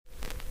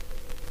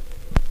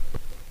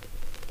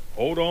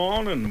Hold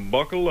on and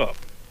buckle up.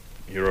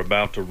 You're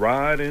about to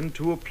ride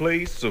into a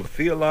place of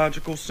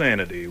theological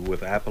sanity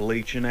with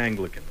Appalachian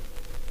Anglican.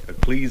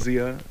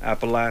 Ecclesia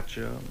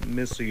Appalachia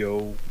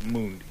Missio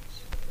Mundis.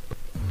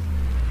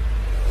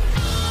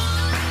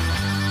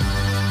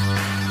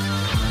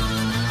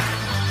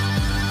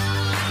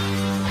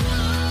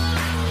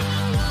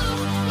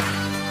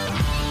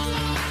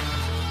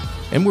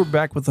 And we're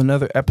back with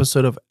another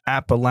episode of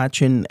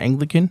Appalachian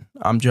Anglican.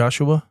 I'm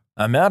Joshua.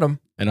 I'm Adam.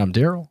 And I'm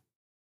Daryl.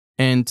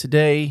 And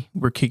today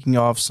we're kicking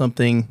off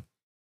something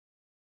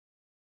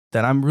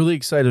that I'm really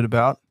excited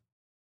about.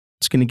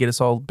 It's going to get us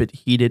all a bit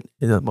heated,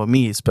 well,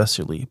 me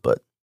especially,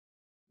 but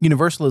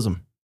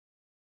Universalism.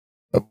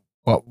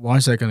 Well, why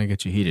is that going to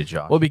get you heated,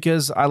 Josh? Well,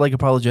 because I like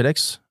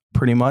apologetics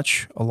pretty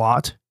much a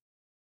lot.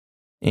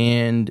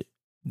 And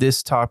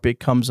this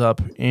topic comes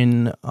up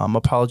in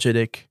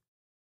apologetic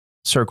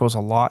circles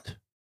a lot.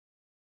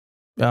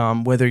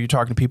 Whether you're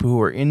talking to people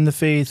who are in the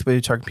faith, whether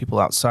you're talking to people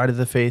outside of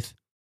the faith.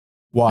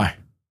 Why?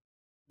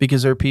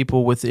 Because there are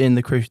people within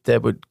the Christian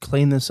that would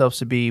claim themselves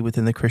to be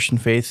within the Christian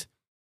faith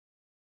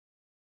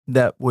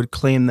that would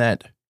claim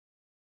that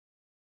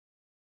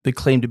they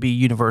claim to be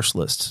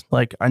universalists.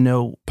 Like I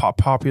know a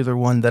popular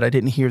one that I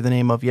didn't hear the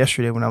name of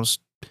yesterday when I was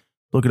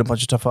looking a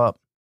bunch of stuff up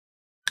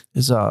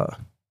is no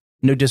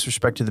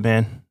disrespect to the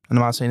man, and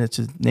I'm not saying it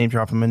to name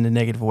drop him in a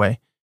negative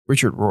way.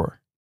 Richard Rohr.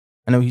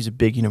 I know he's a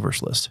big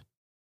universalist.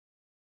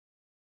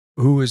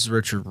 Who is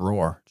Richard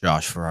Rohr,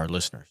 Josh, for our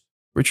listeners?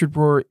 Richard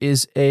Rohr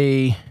is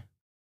a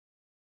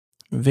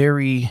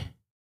very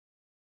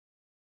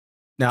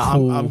Now,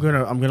 cool. I'm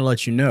gonna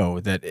let you know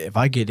that if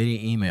I get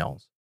any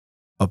emails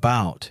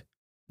about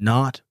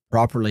not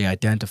properly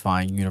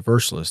identifying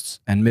universalists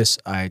and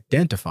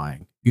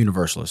misidentifying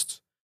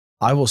universalists,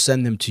 I will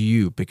send them to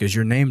you because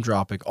you're name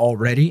dropping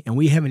already, and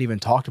we haven't even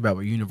talked about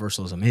what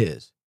universalism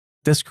is.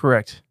 That's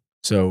correct.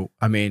 So,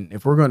 I mean,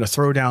 if we're going to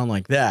throw down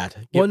like that,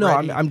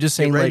 I'm just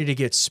saying, get ready like, to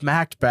get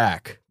smacked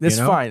back. that's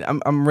you know? fine.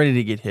 I'm ready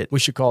to get hit. We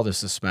should call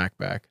this the smack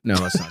back. No,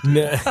 let's not. Do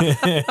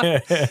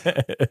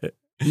that.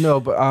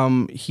 No,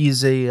 but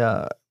he's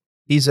a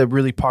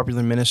really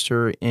popular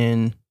minister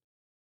in,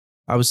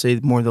 I would say,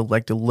 more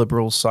the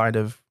liberal side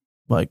of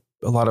like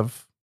a lot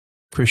of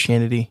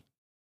Christianity,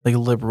 like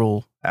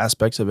liberal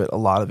aspects of it, a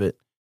lot of it.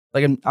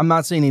 Like I'm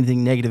not saying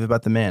anything negative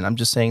about the man. I'm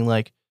just saying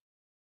like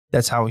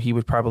that's how he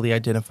would probably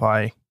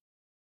identify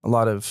a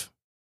lot of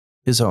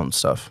his own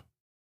stuff.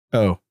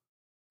 Oh,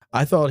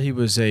 I thought he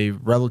was a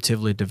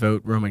relatively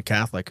devout Roman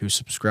Catholic who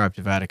subscribed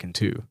to Vatican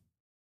II.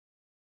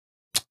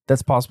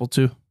 That's possible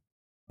too.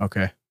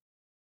 Okay.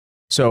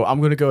 So I'm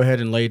going to go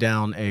ahead and lay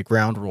down a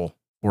ground rule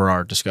for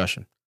our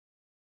discussion.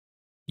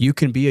 You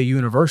can be a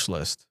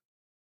universalist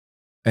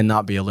and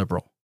not be a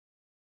liberal.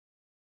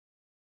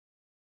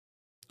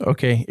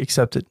 Okay,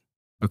 accepted.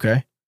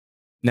 Okay.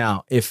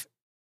 Now,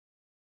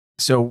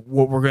 so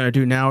what we're going to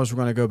do now is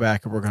we're going to go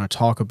back and we're going to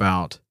talk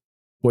about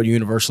what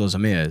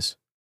universalism is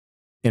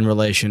in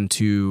relation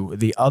to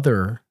the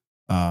other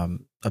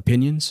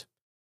opinions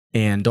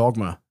and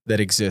dogma that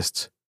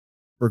exists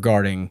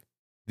regarding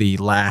the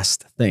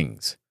last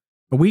things.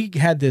 We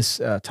had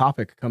this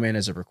topic come in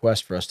as a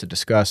request for us to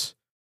discuss.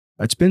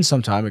 It's been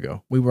some time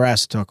ago. We were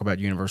asked to talk about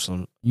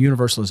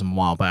universalism a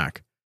while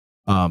back.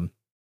 And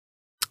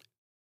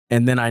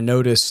then I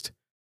noticed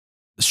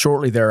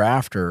shortly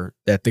thereafter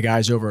that the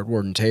guys over at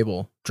Warden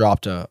Table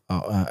dropped an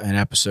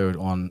episode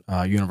on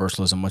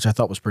universalism, which I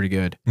thought was pretty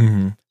good.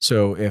 Mm-hmm.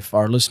 So if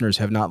our listeners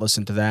have not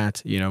listened to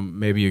that,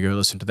 maybe you go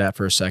listen to that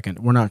for a second.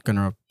 We're not going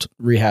to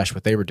rehash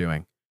what they were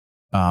doing,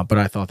 but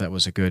I thought that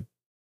was a good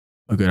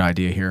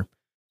idea here.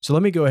 So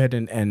let me go ahead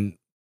and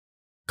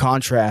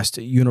contrast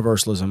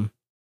universalism,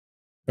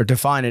 or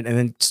define it, and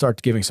then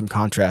start giving some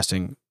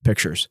contrasting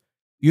pictures.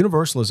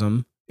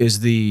 Universalism is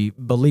the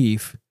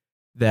belief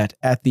that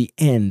at the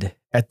end,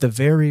 at the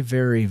very,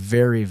 very,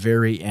 very,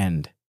 very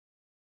end,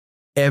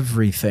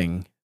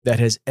 everything that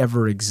has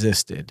ever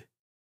existed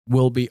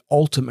will be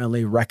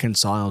ultimately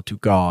reconciled to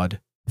God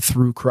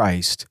through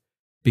Christ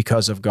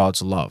because of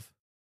God's love.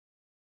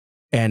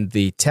 And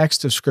the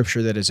text of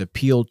Scripture that is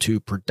appealed to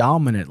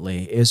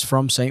predominantly is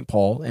from St.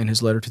 Paul in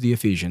his letter to the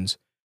Ephesians,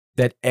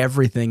 that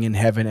everything in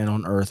heaven and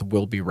on earth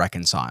will be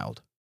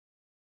reconciled,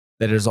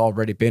 that it has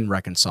already been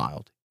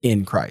reconciled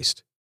in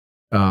Christ.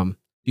 Do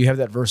you have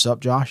that verse up,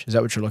 Josh? Is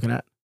that what you're looking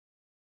at?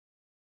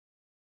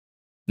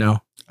 No?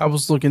 I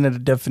was looking at a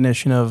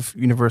definition of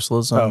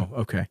universalism. Oh,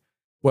 okay.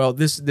 Well,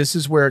 this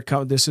is where it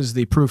comes. This is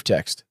the proof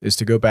text, is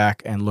to go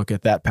back and look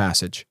at that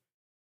passage.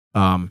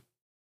 And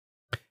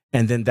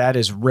then that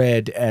is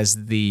read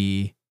as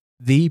the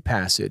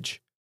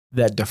passage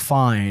that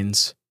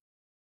defines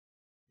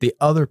the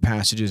other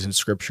passages in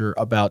Scripture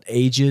about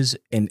ages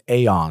and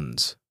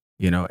aeons.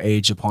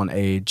 Age upon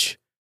age,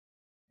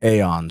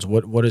 aeons.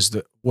 What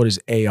does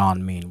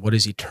aeon mean? What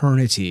does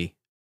eternity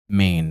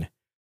mean?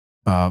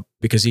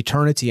 Because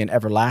eternity and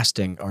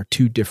everlasting are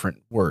two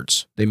different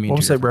words. They mean. What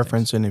was two that different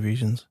reference things. in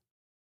Ephesians?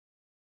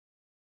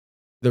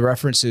 The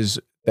reference is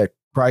that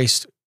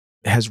Christ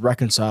has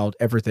reconciled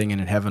everything in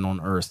heaven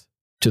on earth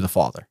to the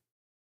Father.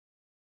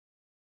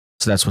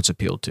 So that's what's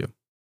appealed to.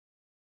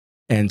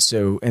 And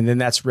then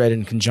that's read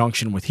in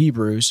conjunction with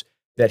Hebrews,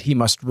 that he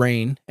must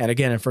reign. And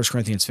again, in 1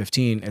 Corinthians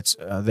 15, it's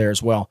there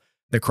as well,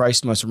 that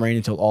Christ must reign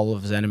until all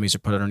of his enemies are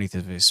put underneath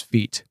of his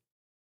feet.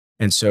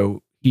 And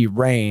so he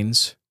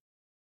reigns.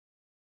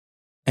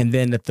 And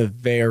then at the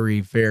very,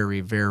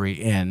 very,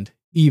 very end,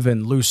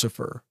 even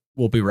Lucifer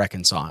will be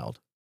reconciled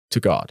to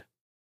God.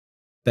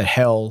 That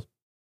hell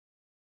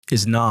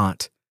is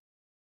not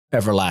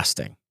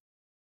everlasting.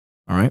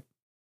 All right?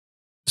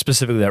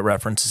 Specifically, that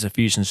reference is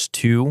Ephesians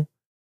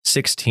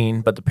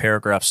 2:16, but the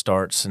paragraph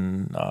starts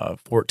in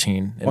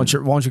 14. Why don't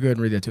you go ahead and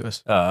read that to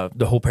us?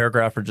 The whole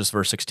paragraph or just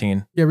verse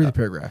 16? Yeah, read the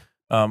paragraph.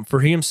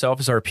 For he himself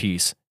is our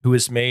peace, who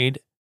has made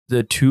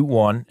the two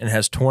one and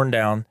has torn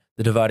down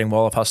the dividing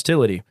wall of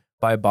hostility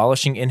by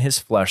abolishing in his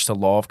flesh the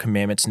law of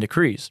commandments and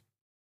decrees.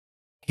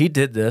 He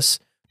did this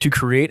to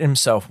create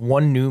himself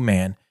one new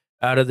man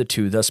out of the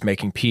two, thus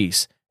making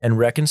peace, and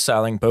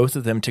reconciling both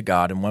of them to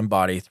God in one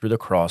body through the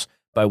cross,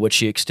 by which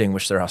he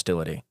extinguished their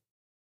hostility.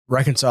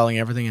 Reconciling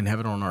everything in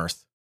heaven and on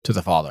earth to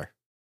the Father.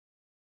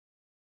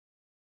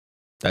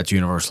 That's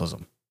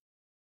universalism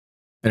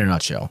in a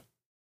nutshell.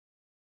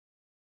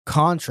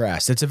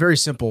 Contrast. It's a very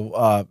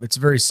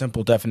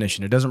simple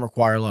definition. It doesn't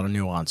require a lot of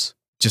nuance.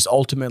 Just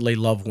ultimately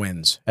love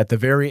wins. At the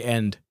very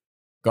end,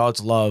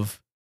 God's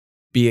love,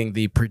 being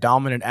the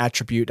predominant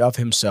attribute of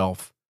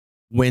himself,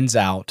 wins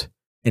out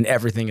and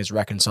everything is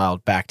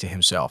reconciled back to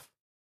himself.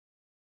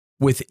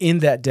 Within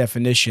that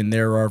definition,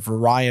 there are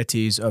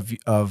varieties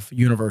of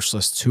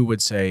universalists who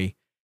would say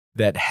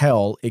that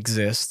hell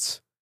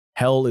exists,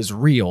 hell is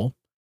real,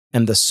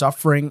 and the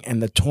suffering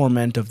and the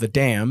torment of the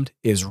damned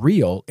is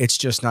real. It's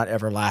just not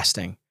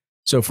everlasting.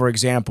 So, for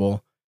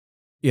example,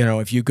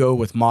 if you go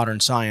with modern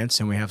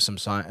science, and we have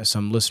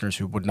some listeners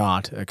who would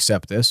not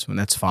accept this, and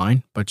that's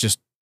fine, but just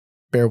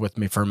bear with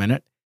me for a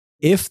minute.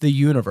 If the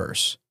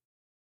universe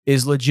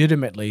is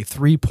legitimately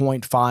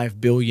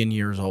 3.5 billion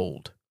years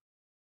old,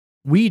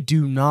 we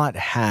do not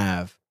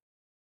have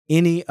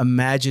any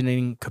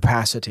imagining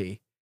capacity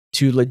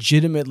to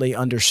legitimately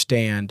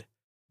understand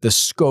the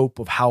scope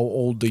of how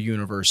old the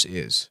universe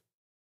is.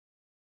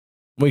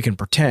 We can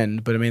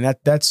pretend, but I mean,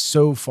 that's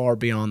so far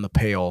beyond the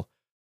pale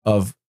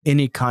of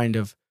any kind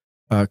of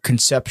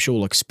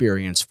conceptual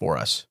experience for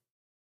us.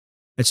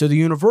 And so the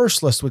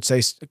universalist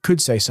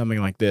could say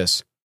something like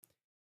this: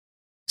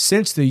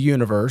 since the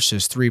universe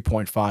is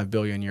 3.5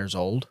 billion years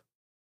old,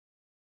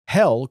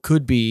 hell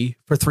could be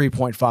for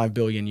 3.5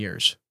 billion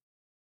years.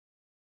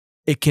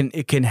 It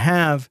can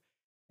have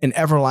an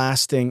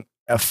everlasting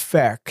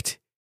effect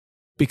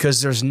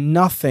because there's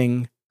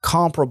nothing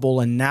comparable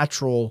in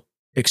natural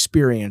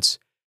experience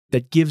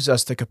that gives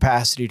us the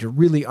capacity to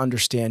really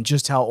understand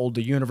just how old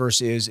the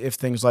universe is if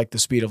things like the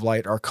speed of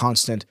light are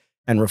constant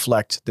and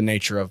reflect the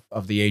nature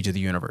of the age of the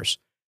universe.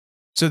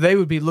 So they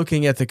would be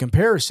looking at the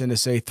comparison to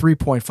say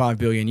 3.5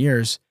 billion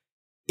years.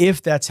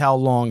 If that's how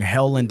long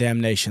hell and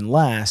damnation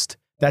last,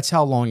 that's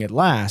how long it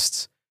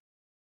lasts,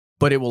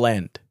 but it will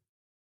end.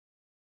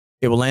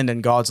 It will end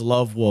and God's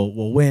love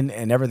will win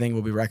and everything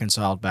will be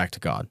reconciled back to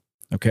God.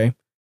 Okay?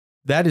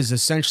 That is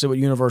essentially what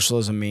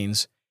universalism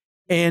means.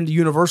 And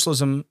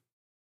universalism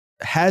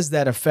has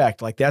that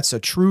effect. Like, that's a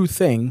true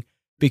thing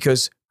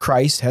because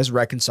Christ has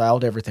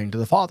reconciled everything to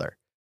the Father.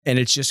 And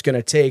it's just going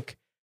to take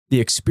the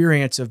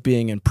experience of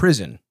being in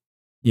prison,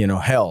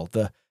 hell,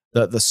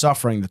 the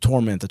suffering, the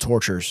torment, the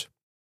tortures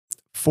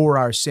for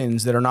our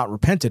sins that are not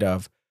repented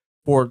of,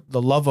 for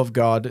the love of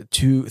God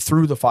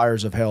through the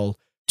fires of hell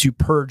to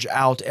purge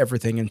out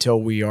everything until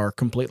we are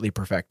completely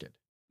perfected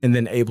and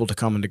then able to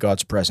come into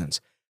God's presence.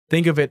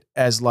 Think of it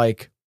as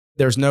like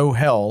there's no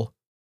hell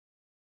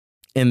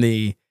in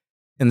the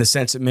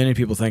sense that many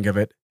people think of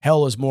it.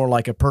 Hell is more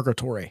like a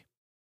purgatory.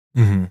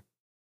 Mm-hmm.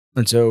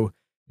 And so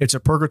it's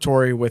a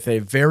purgatory with a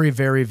very,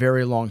 very,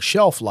 very long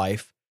shelf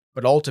life,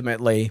 but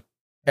ultimately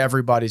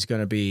everybody's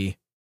going to be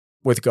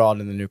with God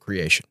in the new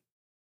creation.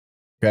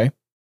 Okay?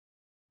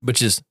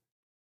 Which is,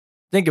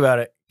 think about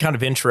it, kind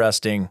of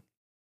interesting,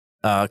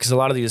 because a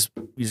lot of these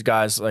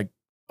guys like,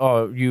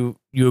 oh, you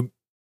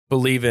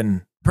believe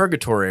in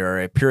purgatory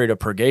or a period of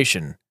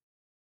purgation,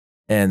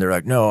 and they're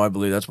like, no, I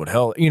believe that's what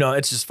hell.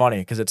 It's just funny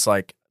because it's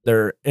like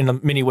they're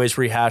in many ways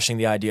rehashing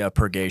the idea of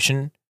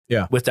purgation,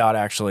 without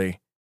actually,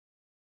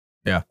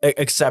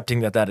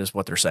 accepting that is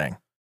what they're saying.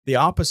 The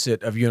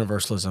opposite of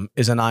universalism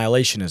is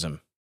annihilationism.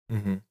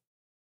 Mm-hmm.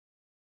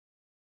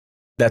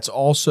 That's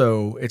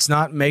also, it's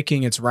not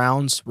making its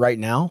rounds right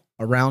now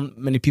around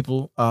many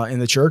people in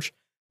the church,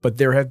 but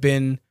there have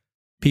been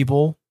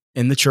people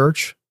in the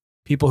church,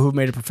 people who've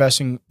made a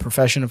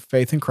profession of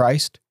faith in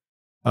Christ.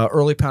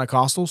 Early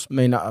Pentecostals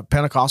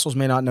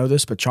may not know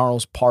this, but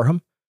Charles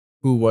Parham,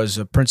 who was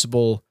a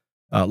principal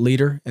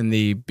leader in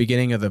the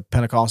beginning of the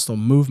Pentecostal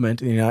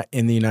movement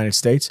in the United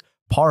States,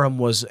 Parham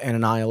was an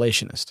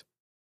annihilationist.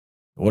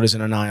 What is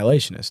an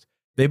annihilationist?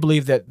 They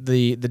believe that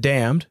the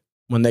damned,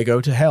 when they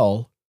go to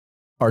hell,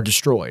 are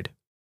destroyed.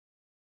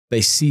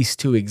 They cease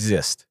to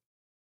exist.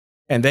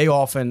 And they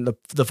often,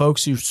 the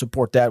folks who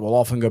support that will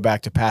often go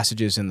back to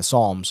passages in the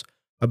Psalms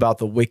about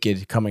the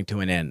wicked coming to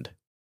an end.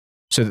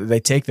 So that they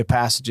take the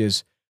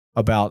passages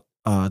about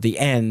the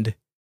end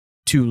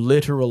to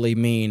literally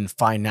mean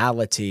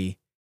finality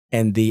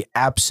and the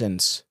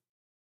absence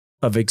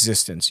of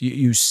existence.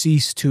 You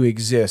cease to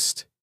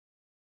exist.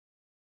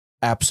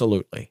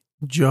 Absolutely.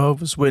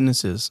 Jehovah's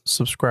Witnesses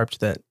subscribe to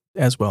that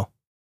as well.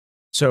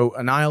 So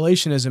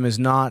annihilationism is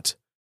not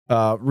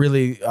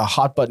really a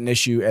hot button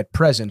issue at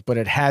present, but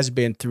it has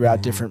been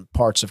throughout different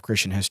parts of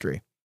Christian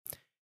history.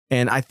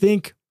 And I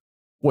think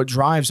what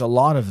drives a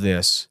lot of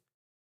this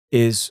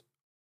is,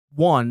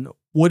 one,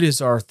 what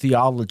is our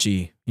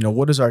theology?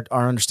 What is our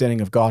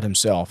understanding of God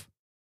himself?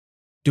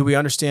 Do we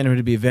understand him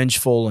to be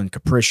vengeful and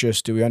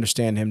capricious? Do we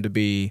understand him to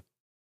be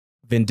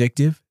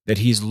vindictive, that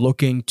he's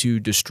looking to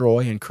destroy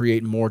and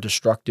create more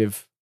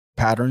destructive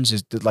patterns?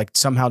 Is that, like,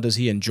 somehow does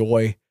he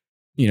enjoy,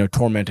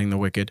 tormenting the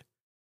wicked?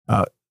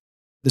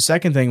 The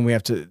second thing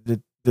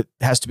that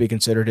has to be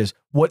considered is,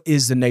 what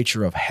is the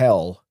nature of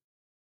hell?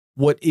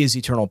 What is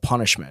eternal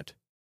punishment?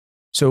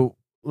 So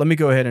let me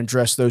go ahead and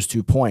address those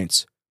 2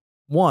 points.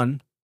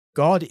 One,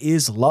 God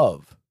is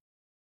love,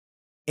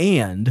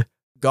 and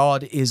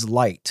God is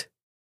light.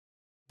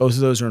 Both of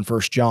those are in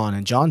 1 John,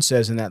 and John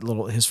says in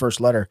his first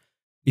letter,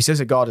 he says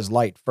that God is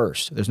light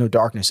first. There's no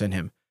darkness in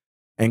him.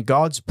 And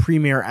God's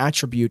premier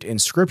attribute in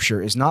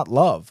Scripture is not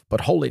love,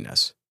 but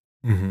holiness.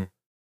 Mm-hmm.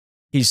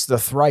 He's the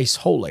thrice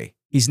holy.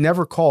 He's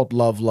never called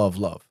love, love,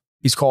 love.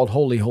 He's called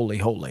holy, holy,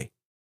 holy,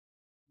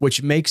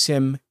 which makes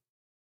him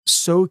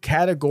so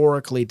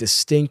categorically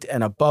distinct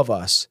and above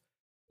us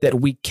that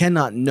we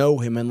cannot know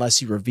him unless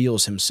he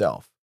reveals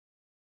himself.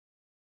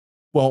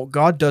 Well,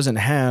 God doesn't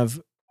have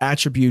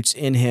attributes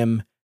in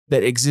him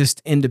that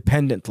exist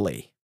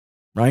independently,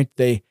 right?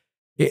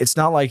 It's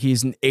not like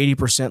he's an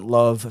 80%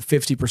 love,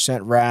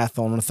 50% wrath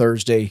on a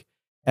Thursday,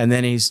 and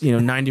then he's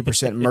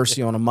 90%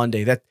 mercy on a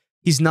Monday. That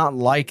he's not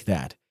like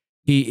that.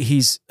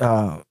 He's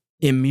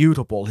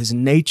immutable. His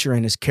nature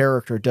and his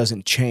character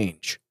doesn't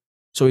change.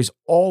 So he's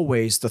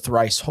always the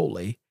thrice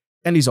holy,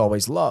 and he's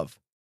always love.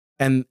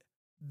 And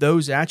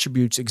those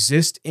attributes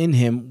exist in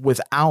him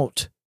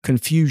without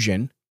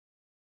confusion,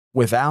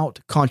 without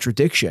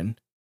contradiction,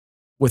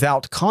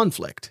 without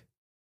conflict.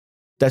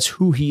 That's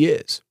who he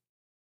is.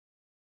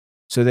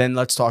 So then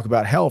let's talk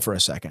about hell for a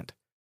second.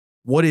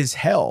 What is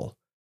hell?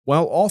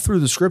 Well, all through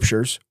the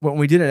scriptures, when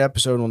we did an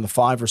episode on the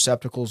 5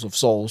 receptacles of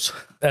souls.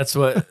 That's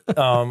what,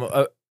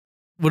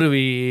 what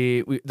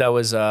do that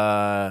was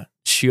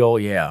Sheol,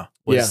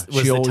 was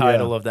Sheol, the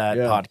title of that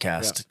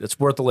podcast. Yeah. It's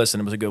worth a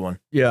listen. It was a good one.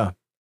 Yeah.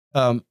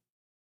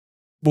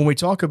 When we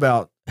talk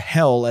about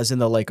hell as in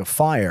the lake of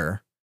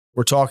fire,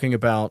 we're talking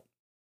about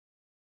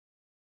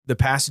the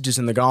passages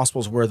in the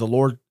Gospels where the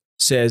Lord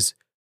says,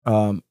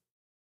 the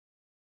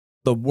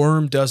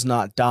worm does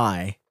not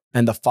die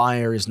and the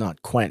fire is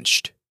not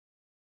quenched.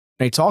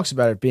 And he talks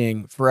about it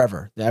being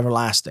forever, the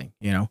everlasting,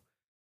 the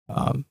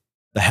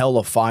hell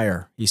of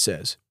fire, he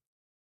says.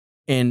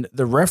 And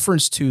the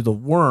reference to the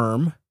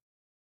worm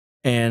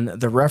and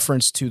the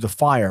reference to the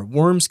fire,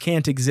 worms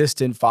can't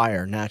exist in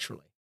fire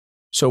naturally.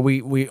 So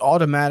we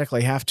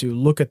automatically have to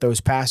look at those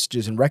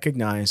passages and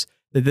recognize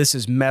that this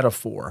is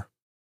metaphor.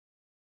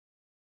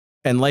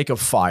 And lake of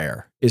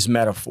fire is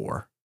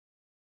metaphor.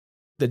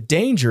 The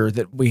danger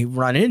that we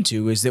run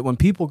into is that when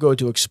people go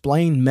to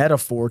explain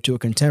metaphor to a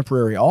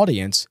contemporary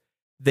audience,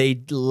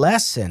 they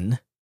lessen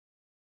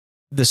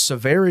the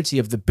severity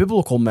of the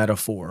biblical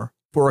metaphor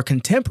for a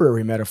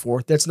contemporary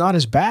metaphor that's not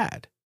as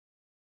bad.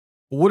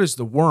 What is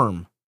the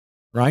worm,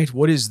 right?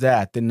 What is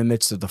that in the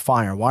midst of the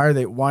fire? Why are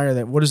they,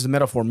 what does the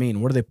metaphor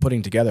mean? What are they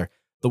putting together?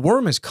 The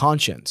worm is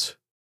conscience.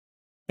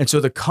 And so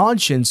the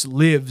conscience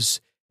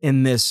lives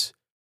in this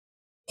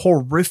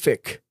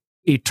horrific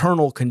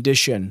eternal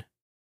condition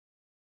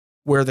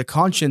where the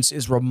conscience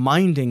is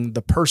reminding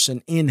the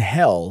person in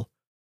hell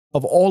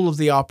of all of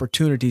the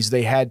opportunities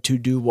they had to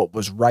do what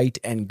was right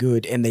and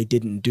good, and they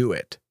didn't do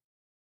it.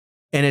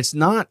 And it's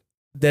not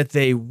that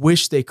they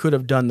wish they could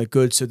have done the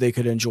good so they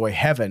could enjoy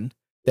heaven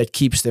that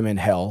keeps them in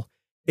hell.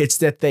 It's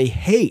that they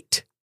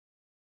hate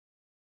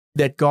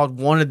that God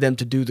wanted them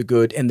to do the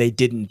good and they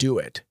didn't do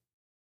it.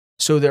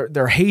 So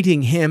they're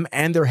hating him,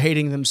 and they're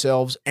hating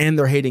themselves, and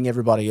they're hating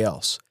everybody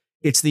else.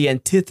 It's the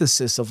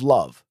antithesis of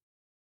love.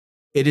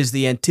 It is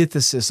the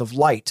antithesis of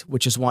light,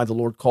 which is why the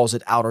Lord calls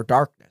it outer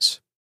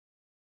darkness.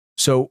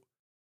 So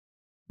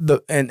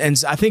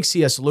and I think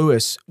C.S.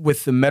 Lewis,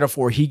 with the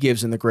metaphor he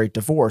gives in The Great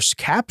Divorce,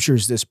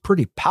 captures this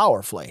pretty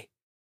powerfully,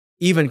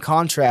 even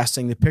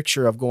contrasting the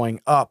picture of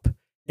going up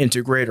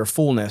into greater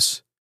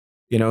fullness.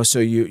 So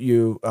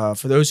you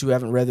for those who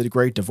haven't read The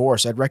Great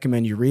Divorce, I'd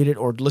recommend you read it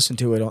or listen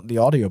to it on the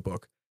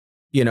audiobook.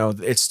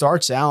 It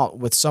starts out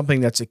with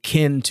something that's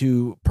akin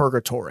to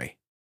purgatory,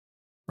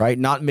 right?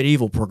 Not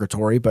medieval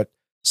purgatory, but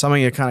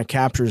something that kind of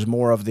captures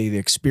more of the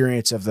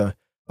experience of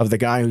the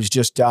guy who's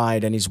just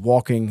died and he's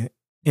walking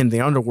in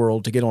the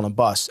underworld to get on a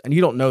bus. And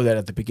you don't know that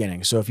at the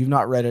beginning. So if you've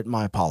not read it,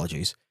 my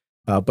apologies.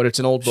 But it's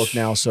an old book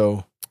now,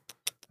 so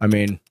I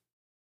mean,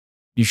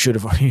 you should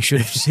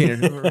have seen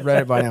it,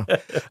 read it by now.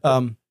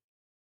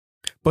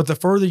 But the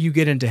further you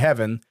get into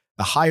heaven,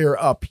 The higher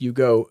up you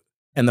go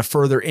and the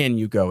further in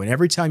you go. And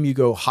every time you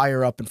go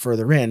higher up and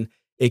further in,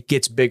 it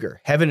gets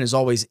bigger. Heaven is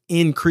always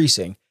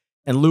increasing,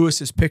 and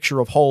Lewis's picture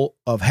of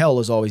hell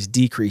is always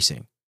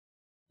decreasing.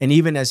 And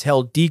even as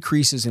hell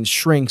decreases and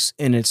shrinks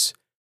in its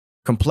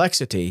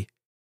complexity,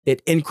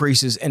 it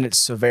increases in its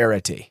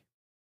severity.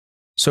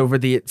 So for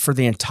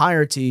the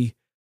entirety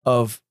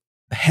of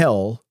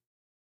hell,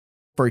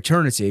 for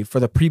eternity, for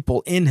the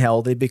people in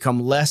hell, they become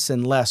less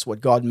and less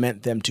what God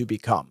meant them to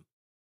become.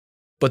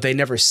 But they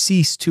never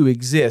cease to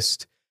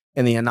exist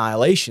in the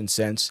annihilation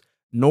sense,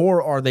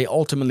 nor are they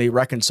ultimately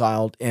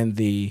reconciled in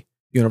the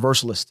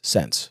universalist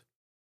sense.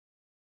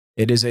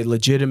 It is a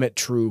legitimate,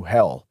 true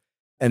hell.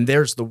 And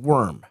there's the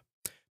worm.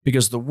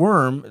 Because the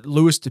worm,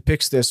 Lewis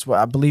depicts this,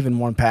 I believe in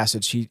one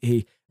passage,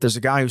 there's a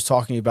guy who's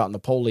talking about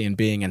Napoleon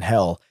being in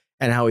hell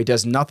and how he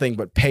does nothing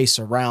but pace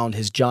around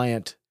his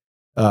giant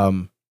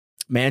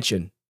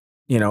mansion,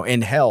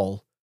 in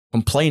hell,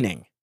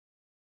 complaining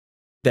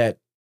that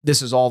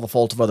this is all the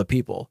fault of other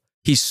people.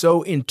 He's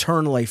so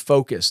internally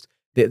focused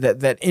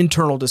that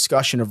internal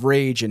discussion of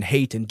rage and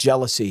hate and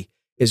jealousy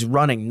is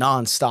running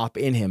nonstop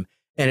in him,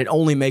 and it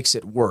only makes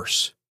it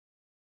worse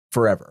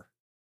forever.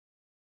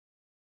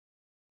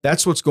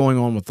 That's what's going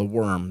on with the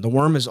worm. The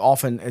worm is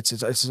often it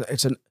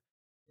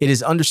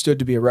is understood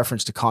to be a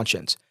reference to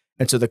conscience,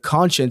 and so the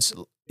conscience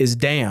is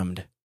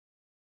damned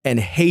and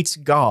hates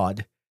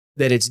God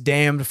that it's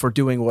damned for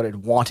doing what it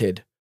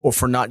wanted or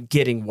for not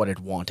getting what it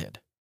wanted.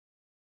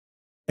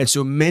 And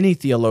so many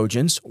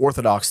theologians,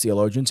 Orthodox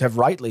theologians, have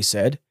rightly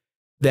said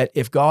that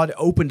if God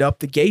opened up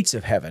the gates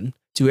of heaven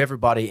to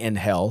everybody in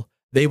hell,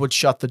 they would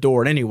shut the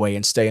door anyway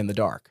and stay in the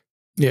dark.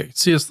 Yeah,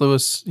 C.S.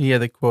 Lewis, he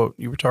had the quote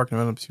you were talking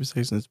about a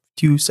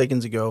few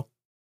seconds ago.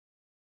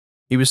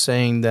 He was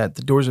saying that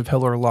the doors of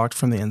hell are locked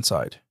from the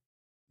inside.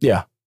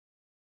 Yeah.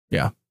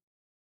 Yeah.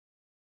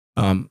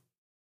 And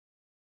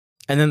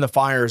then the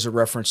fire is a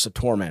reference to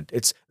torment.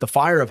 The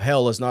fire of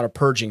hell is not a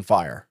purging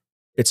fire.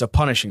 It's a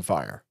punishing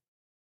fire.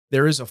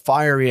 There is a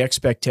fiery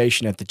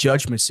expectation at the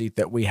judgment seat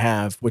that we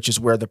have, which is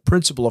where the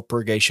principle of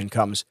purgation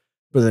comes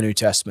for the New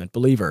Testament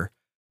believer.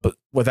 But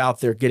without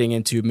their getting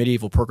into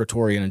medieval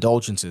purgatory and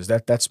indulgences,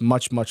 that's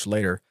much, much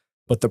later.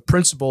 But the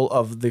principle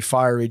of the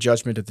fiery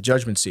judgment at the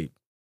judgment seat,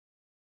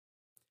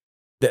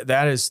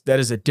 that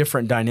is a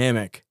different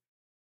dynamic.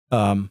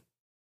 And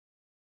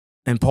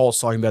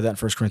Paul's talking about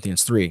that in 1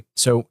 Corinthians 3.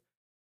 So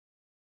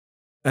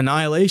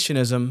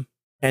annihilationism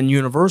and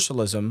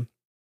universalism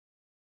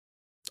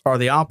are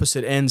the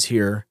opposite ends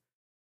here.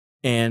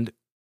 And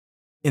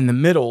in the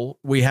middle,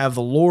 we have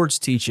the Lord's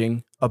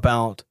teaching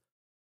about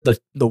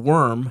the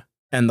worm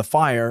and the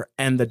fire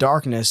and the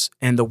darkness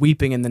and the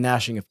weeping and the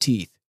gnashing of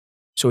teeth.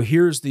 So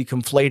here's the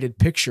conflated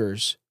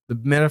pictures,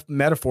 the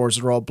metaphors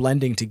that are all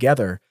blending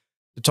together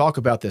to talk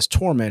about this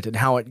torment and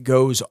how it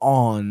goes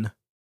on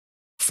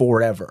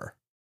forever.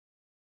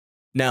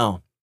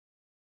 Now,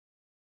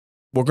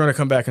 we're going to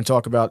come back and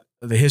talk about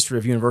the history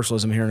of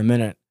universalism here in a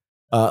minute.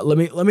 Let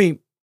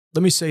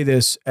me say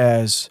this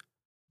as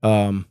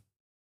not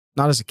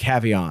as a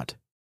caveat,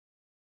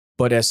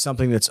 but as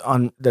something that's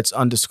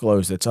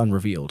undisclosed, that's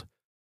unrevealed.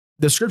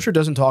 The Scripture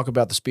doesn't talk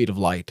about the speed of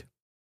light.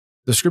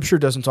 The Scripture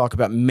doesn't talk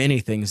about many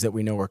things that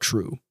we know are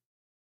true.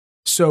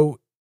 So,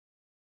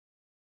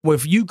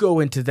 if you go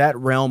into that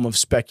realm of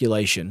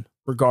speculation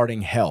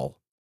regarding hell,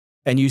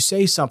 and you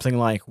say something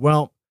like,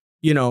 well,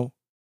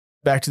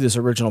 back to this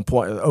original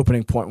point,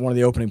 opening point, one of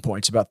the opening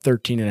points about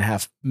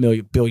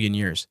 13.5 billion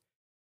years.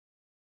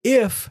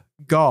 If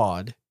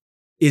God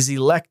is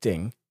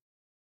electing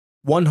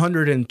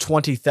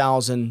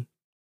 120,000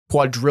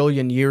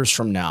 quadrillion years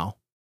from now,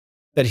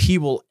 that he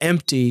will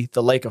empty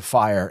the lake of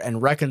fire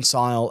and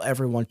reconcile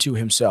everyone to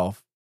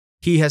himself,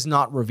 he has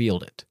not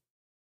revealed it.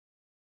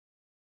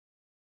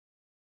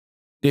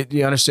 Do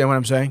you understand what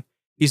I'm saying?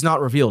 He's not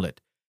revealed it.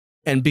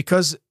 And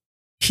because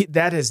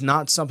that is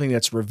not something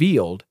that's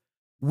revealed,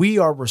 we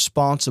are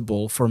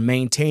responsible for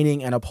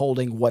maintaining and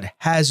upholding what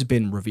has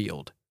been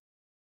revealed.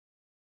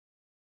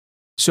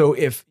 So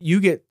you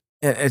get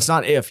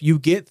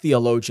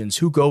theologians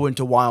who go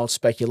into wild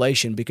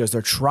speculation because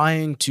they're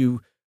trying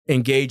to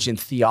engage in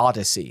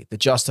theodicy, the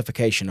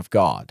justification of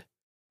God.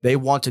 They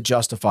want to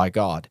justify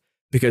God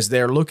because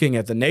they're looking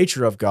at the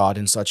nature of God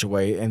in such a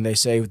way, and they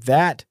say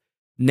that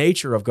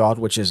nature of God,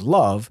 which is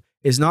love,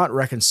 is not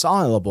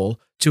reconcilable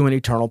to an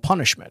eternal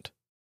punishment.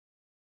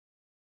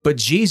 But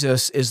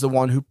Jesus is the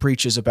one who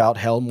preaches about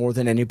hell more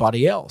than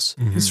anybody else.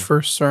 Mm-hmm. His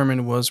first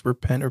sermon was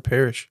repent or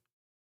perish.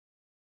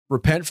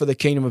 Repent, for the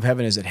kingdom of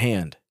heaven is at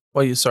hand.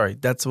 Well, sorry,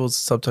 that's what's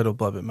subtitled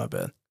above it, my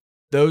bad.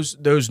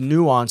 Those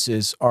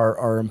nuances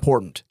are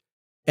important.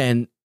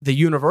 And the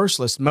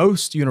universalists,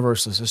 most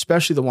universalists,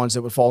 especially the ones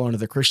that would fall into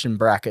the Christian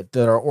bracket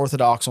that are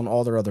orthodox on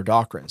all their other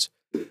doctrines,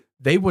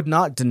 they would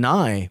not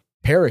deny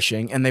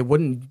perishing and they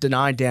wouldn't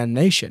deny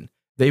damnation.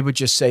 They would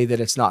just say that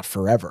it's not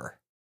forever.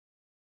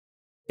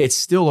 It's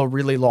still a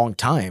really long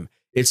time.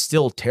 It's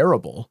still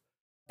terrible.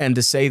 And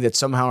to say that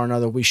somehow or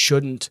another we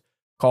shouldn't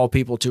call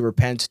people to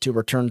repent, to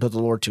return to the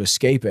Lord, to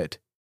escape it,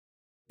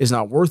 is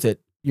not worth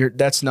it.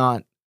 That's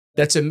not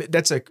That's a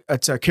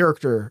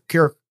caricature.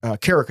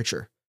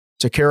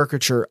 It's a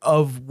caricature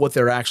of what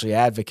they're actually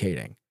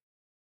advocating.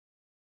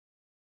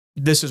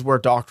 This is where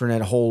doctrine in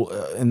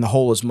the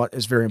whole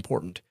is very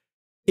important.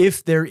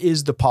 If there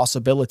is the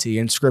possibility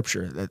in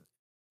Scripture that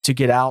to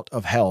get out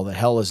of hell, that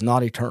hell is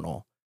not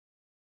eternal,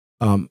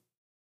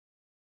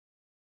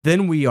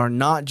 then we are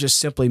not just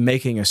simply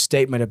making a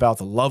statement about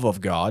the love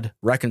of God,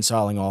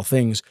 reconciling all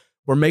things.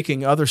 We're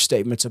making other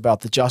statements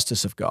about the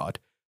justice of God.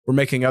 We're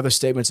making other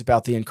statements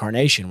about the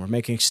incarnation. We're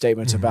making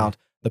statements about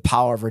the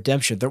power of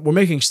redemption. We're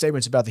making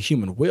statements about the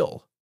human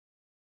will.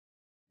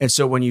 And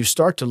so when you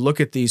start to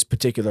look at these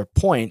particular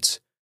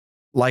points,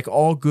 like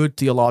all good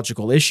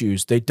theological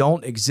issues, they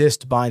don't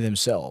exist by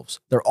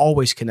themselves. They're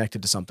always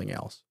connected to something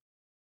else.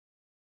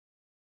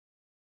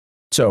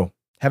 So,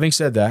 having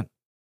said that,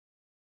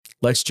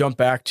 let's jump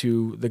back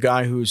to the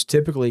guy who's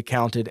typically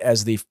counted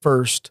as the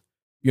first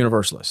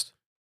universalist.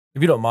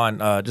 If you don't mind,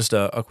 just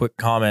a quick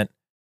comment.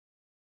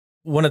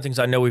 One of the things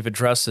I know we've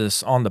addressed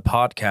this on the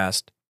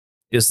podcast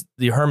is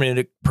the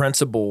hermeneutic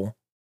principle.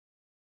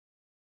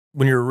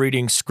 When you're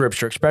reading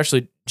Scripture,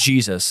 especially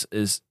Jesus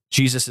is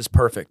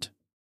perfect.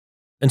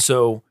 And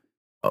so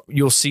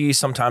you'll see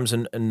sometimes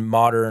in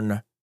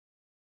modern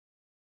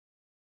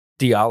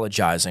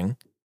theologizing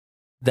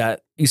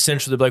that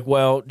essentially like,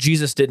 well,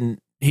 Jesus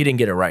didn't get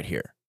it right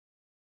here.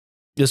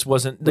 This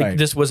wasn't, Right.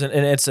 And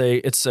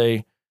it's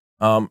a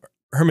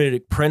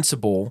hermeneutic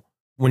principle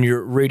when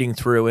you're reading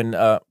through, and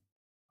a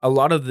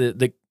lot of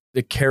the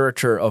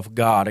character of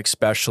God,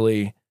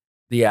 especially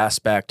the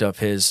aspect of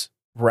his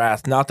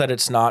wrath, not that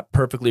it's not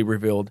perfectly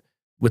revealed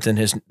within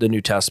the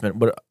New Testament,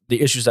 but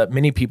the issues that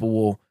many people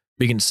will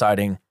begin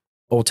citing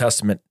Old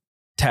Testament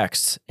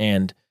texts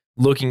and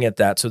looking at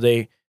that. So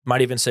they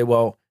might even say,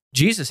 well,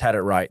 Jesus had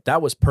it right.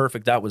 That was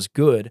perfect. That was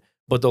good.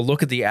 But they'll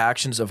look at the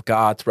actions of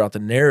God throughout the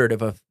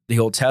narrative of the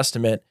Old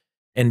Testament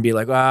and be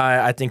like,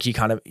 I think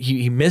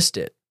he missed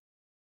it.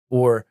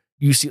 Or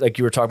you see, like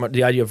you were talking about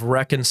the idea of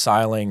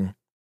reconciling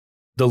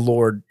the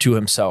Lord to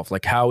himself.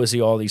 Like, how is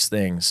he all these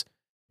things?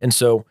 And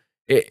so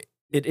it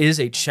is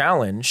a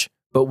challenge,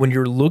 but when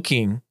you're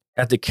looking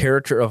at the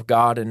character of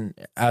God and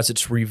as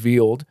it's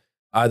revealed,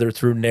 either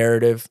through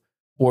narrative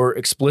or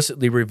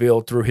explicitly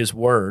revealed through his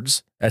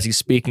words, as he's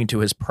speaking to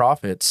his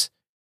prophets,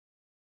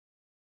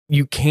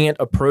 you can't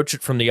approach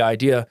it from the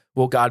idea,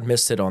 well, God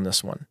missed it on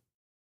this one,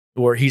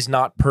 or he's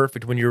not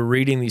perfect. When you're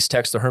reading these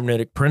texts, the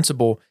hermeneutic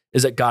principle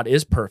is that God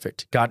is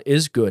perfect. God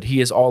is good. He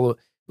is all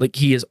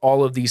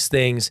of these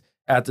things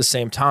at the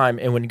same time.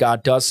 And when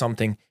God does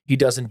something, he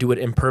doesn't do it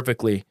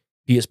imperfectly.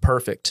 He is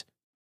perfect.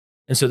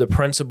 And so the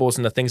principles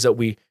and the things that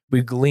we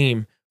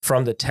glean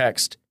from the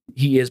text,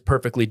 he is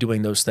perfectly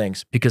doing those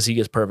things because he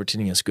is perfect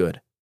and he is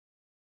good.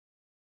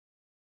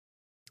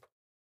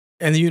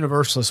 And the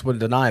universalists would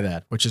deny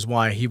that, which is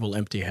why he will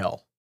empty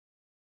hell.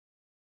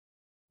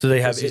 So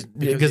they have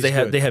Because they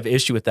have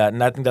issue with that,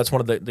 and I think that's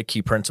one of the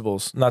key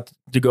principles. Not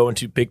to go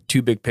into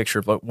too big picture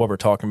of what we're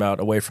talking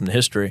about away from the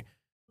history,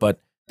 but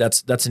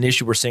that's an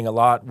issue we're seeing a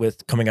lot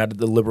with coming out of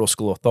the liberal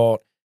school of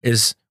thought.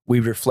 Is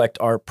we reflect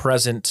our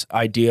present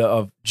idea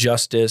of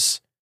justice,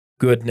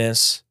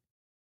 goodness,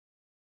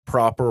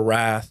 proper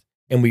wrath,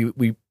 and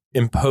we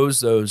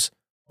impose those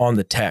on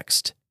the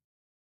text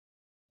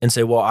and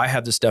say, well, I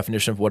have this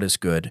definition of what is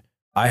good.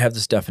 I have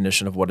this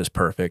definition of what is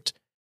perfect.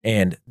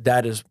 And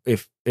that is,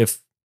 if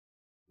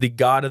the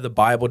God of the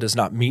Bible does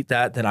not meet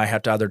that, then I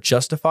have to either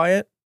justify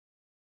it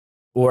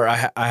or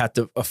I have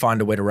to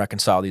find a way to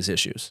reconcile these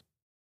issues.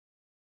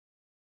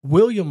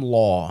 William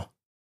Law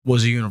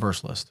was a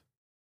universalist.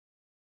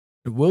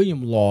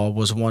 William Law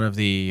was one of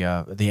the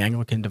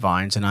Anglican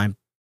divines, and I'm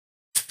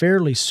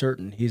fairly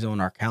certain he's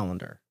on our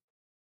calendar.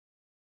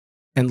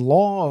 And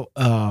Law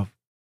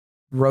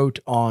wrote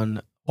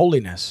on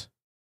holiness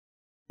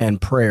and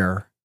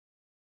prayer,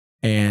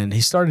 and he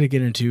started to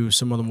get into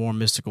some of the more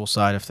mystical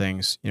side of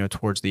things,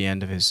 towards the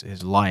end of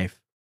his life.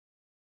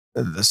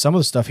 Some of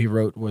the stuff he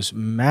wrote was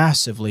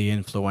massively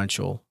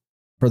influential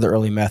for the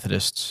early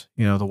Methodists,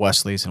 the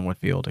Wesleys and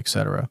Whitefield,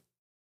 etc.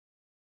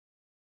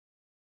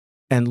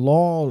 And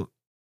Law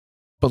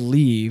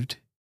believed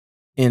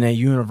in a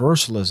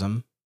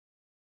universalism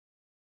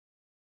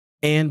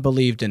and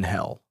believed in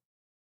hell.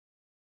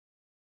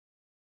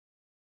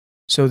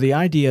 So the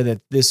idea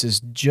that this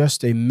is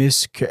just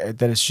that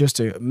it's just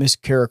a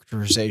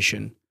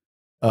mischaracterization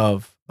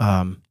of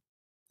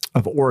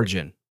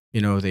Origen,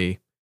 the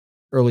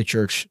early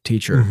church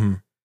teacher,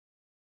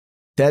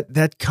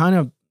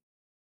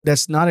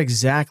 that's not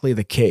exactly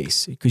the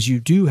case, because you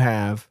do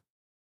have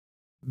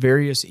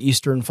various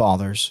Eastern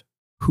fathers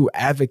who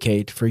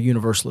advocate for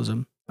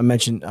universalism. I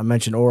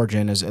mentioned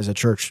Origen as a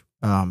church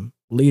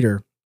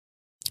leader,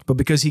 but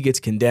because he gets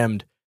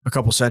condemned a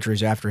couple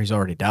centuries after he's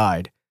already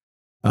died,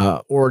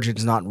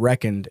 Origen's not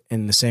reckoned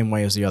in the same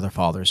way as the other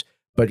fathers.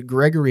 But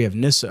Gregory of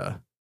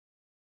Nyssa,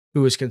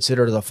 who is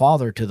considered the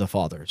father to the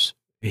fathers,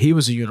 he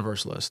was a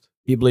universalist.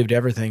 He believed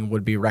everything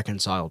would be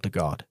reconciled to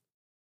God.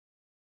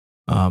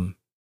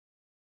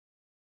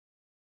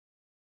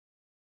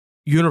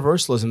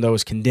 Universalism, though,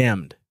 is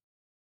condemned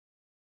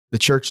The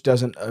church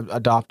doesn't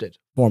adopt it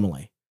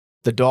formally.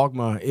 The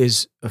dogma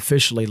is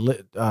officially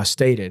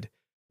stated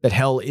that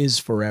hell is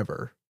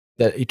forever,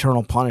 that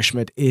eternal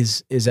punishment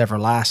is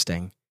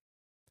everlasting.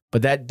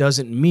 But that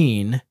doesn't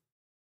mean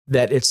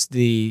that it's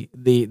the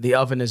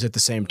oven is at the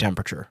same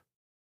temperature.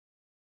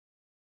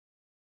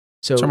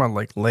 So Talking about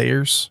like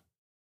layers,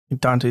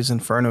 Dante's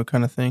Inferno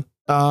kind of thing.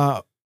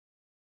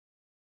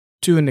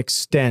 to an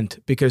extent,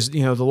 because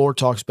the Lord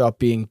talks about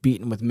being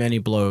beaten with many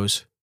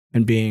blows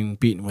and being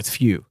beaten with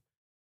few.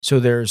 So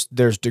there's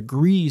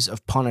degrees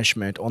of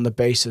punishment on the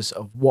basis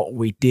of what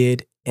we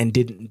did and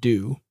didn't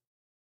do.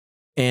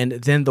 And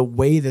then the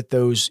way that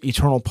those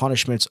eternal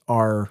punishments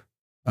are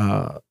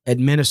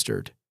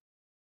administered,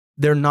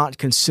 they're not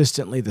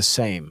consistently the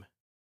same,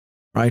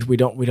 right? We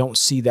don't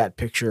see that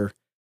picture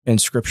in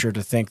Scripture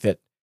to think that,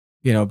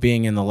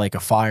 being in the lake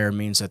of fire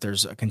means that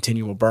there's a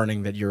continual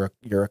burning that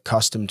you're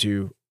accustomed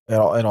to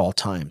at all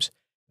times.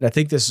 And I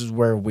think this is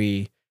where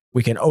we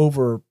can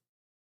over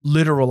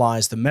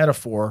literalize the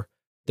metaphor,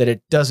 that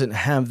it doesn't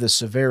have the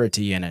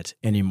severity in it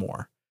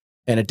anymore,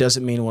 and it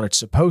doesn't mean what it's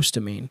supposed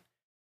to mean.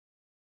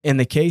 In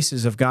the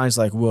cases of guys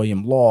like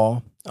William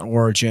Law,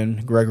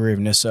 Origen, Gregory of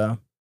Nyssa,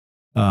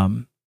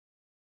 and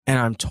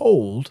I'm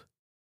told,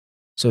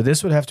 so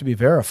this would have to be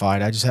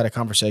verified. I just had a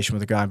conversation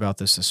with a guy about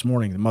this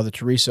morning. Mother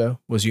Teresa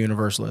was a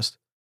Universalist.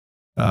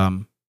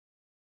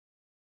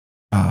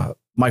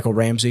 Michael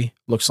Ramsey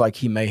looks like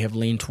he may have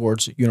leaned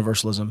towards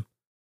Universalism.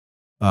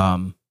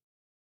 There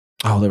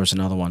was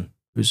another one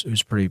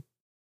who's pretty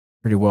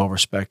well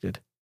respected.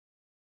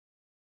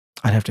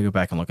 I'd have to go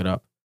back and look it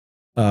up.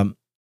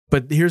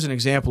 But here's an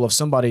example of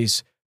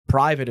somebody's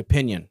private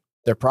opinion,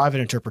 their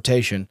private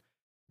interpretation,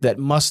 that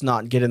must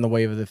not get in the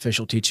way of the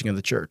official teaching of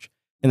the church,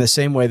 in the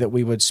same way that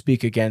we would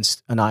speak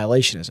against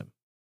annihilationism.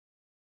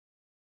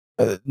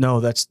 No,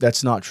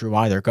 that's not true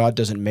either. God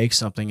doesn't make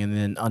something and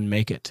then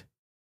unmake it.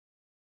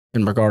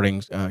 In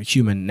regarding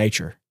human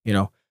nature,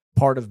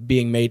 part of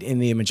being made in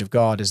the image of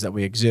God is that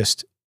we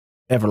exist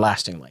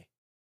everlastingly.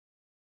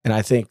 And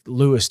I think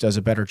Lewis does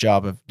a better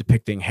job of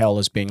depicting hell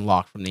as being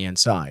locked from the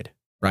inside,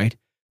 right?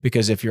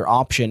 Because if your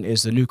option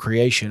is the new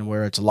creation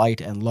where it's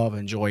light and love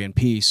and joy and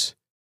peace,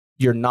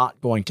 you're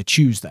not going to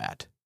choose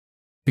that.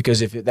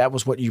 Because if that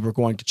was what you were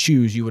going to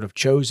choose, you would have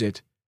chose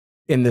it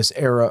in this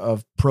era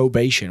of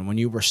probation when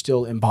you were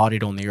still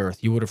embodied on the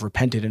earth. You would have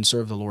repented and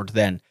served the Lord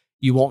then.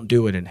 You won't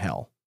do it in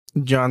hell.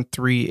 John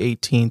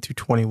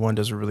 3:18-21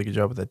 does a really good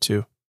job of that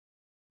too.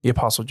 The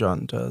Apostle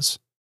John does.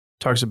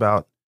 Talks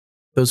about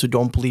those who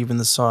don't believe in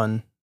the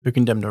Son, they're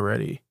condemned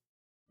already.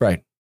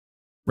 Right.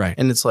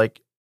 And it's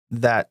like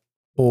that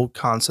whole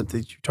concept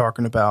that you're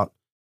talking about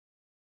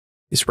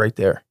is right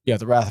there. Yeah,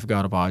 the wrath of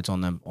God abides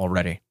on them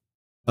already.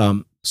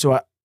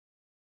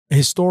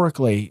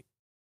 Historically,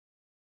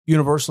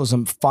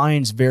 Universalism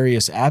finds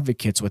various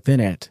advocates within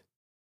it,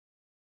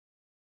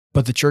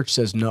 but the church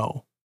says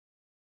no.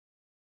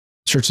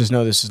 The church says,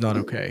 no, this is not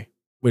okay.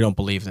 We don't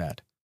believe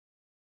that.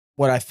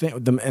 What I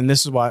think, and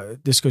this is why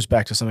this goes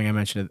back to something I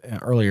mentioned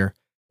earlier.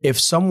 If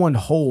someone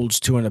holds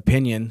to an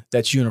opinion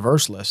that's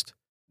universalist,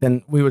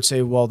 then we would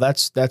say, well,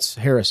 that's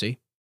heresy.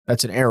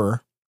 That's an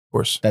error. Of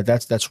course.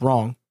 That's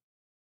wrong.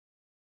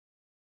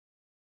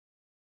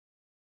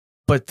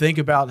 But think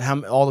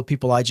about all the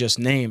people I just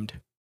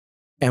named,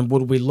 and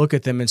would we look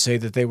at them and say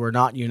that they were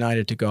not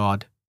united to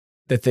God,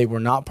 that they were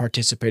not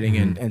participating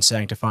in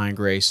sanctifying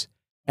grace,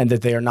 and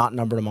that they are not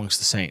numbered amongst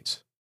the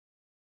saints?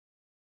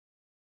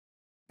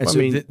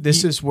 And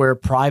this is where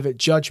private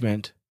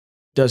judgment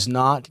does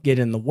not get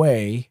in the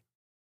way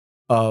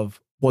of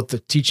what the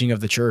teaching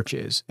of the church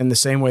is, in the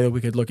same way that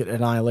we could look at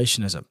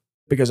annihilationism.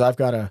 Because I've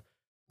got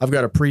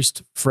a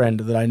priest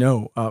friend that I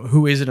know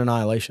who is an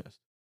annihilationist.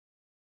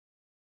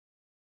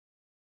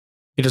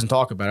 He doesn't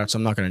talk about it, so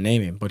I'm not going to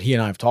name him, but he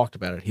and I have talked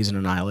about it. He's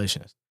an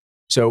annihilationist.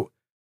 So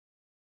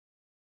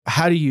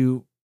how do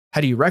you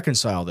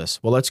reconcile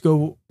this? Well,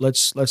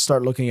 let's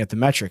start looking at the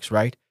metrics,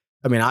 right?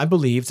 I mean, I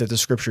believe that the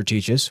Scripture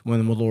teaches,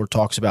 when the Lord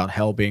talks about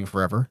hell being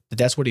forever,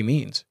 that's what he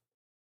means.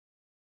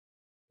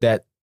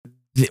 That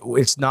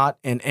it's not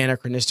an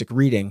anachronistic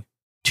reading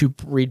to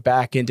read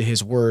back into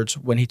his words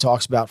when he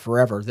talks about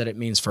forever, that it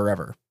means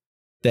forever.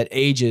 That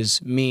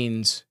ages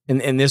means,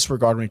 in this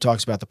regard, when he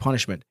talks about the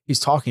punishment, he's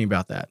talking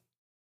about that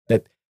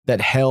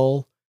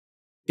hell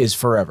is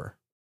forever.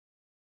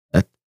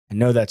 I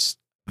know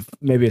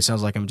maybe it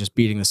sounds like I'm just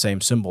beating the same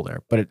symbol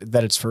there, but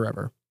that it's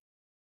forever.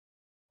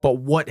 But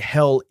what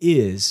hell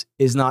is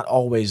not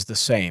always the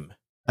same.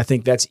 I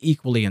think that's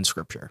equally in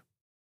Scripture.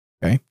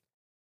 Okay?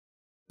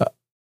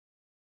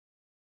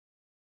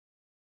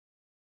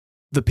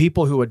 The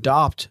people who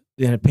adopt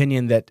an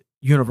opinion that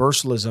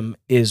universalism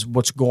is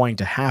what's going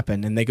to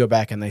happen, and they go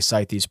back and they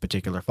cite these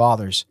particular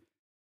fathers,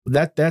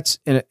 that's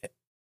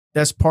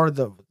part of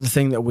the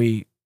thing that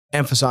we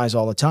emphasize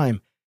all the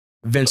time.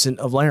 Vincent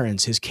of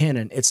Lerins, his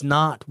canon, it's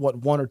not what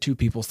one or two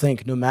people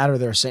think, no matter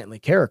their saintly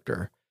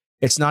character.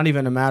 It's not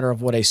even a matter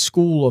of what a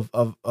school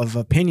of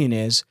opinion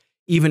is,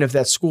 even if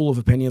that school of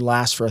opinion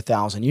lasts for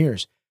 1,000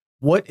 years.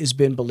 What has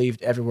been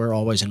believed everywhere,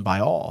 always, and by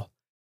all.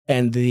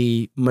 And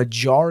the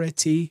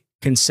majority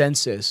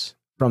consensus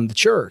from the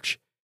church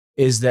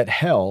is that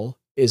hell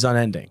is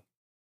unending.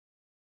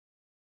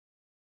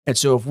 And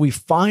so if we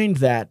find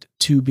that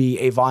to be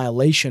a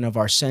violation of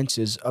our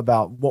senses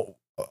about what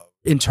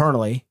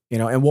internally,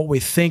 and what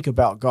we think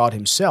about God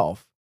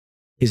himself,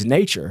 his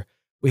nature,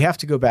 we have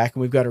to go back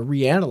and we've got to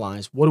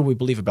reanalyze, what do we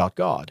believe about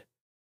God?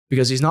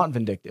 Because he's not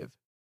vindictive.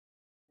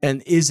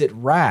 And is it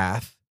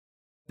wrath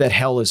that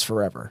hell is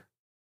forever?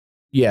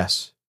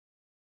 Yes.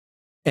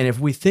 And if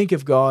we think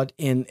of God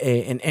in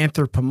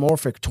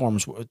anthropomorphic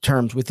terms,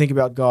 we think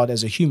about God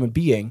as a human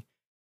being,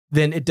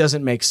 then it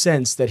doesn't make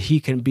sense that he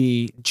can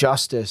be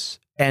justice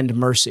and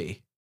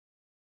mercy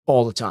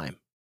all the time.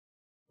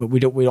 But we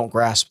don't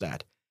grasp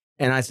that.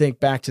 And I think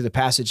back to the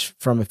passage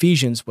from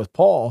Ephesians with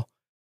Paul,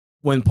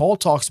 when Paul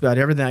talks about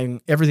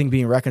everything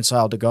being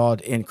reconciled to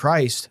God in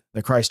Christ,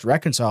 that Christ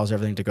reconciles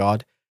everything to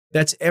God,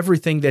 that's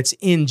everything that's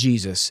in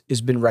Jesus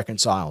has been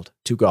reconciled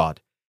to God.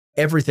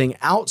 Everything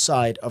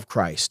outside of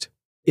Christ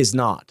is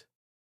not.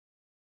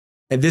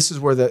 And this is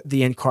where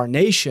the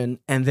incarnation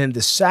and then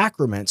the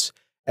sacraments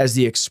as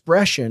the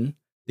expression,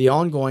 the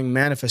ongoing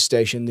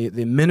manifestation,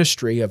 the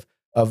ministry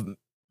of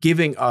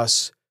giving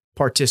us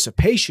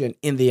participation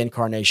in the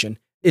incarnation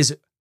is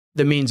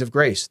the means of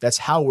grace. That's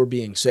how we're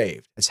being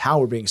saved. That's how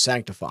we're being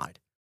sanctified.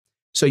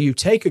 So you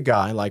take a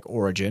guy like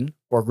Origen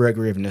or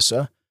Gregory of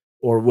Nyssa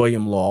or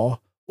William Law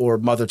or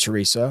Mother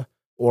Teresa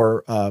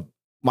or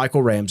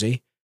Michael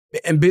Ramsey,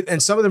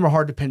 and some of them are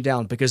hard to pin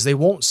down because they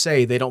won't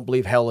say they don't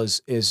believe hell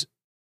is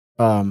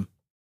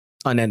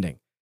unending.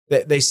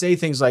 They say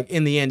things like,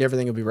 in the end,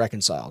 everything will be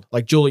reconciled,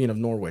 like Julian of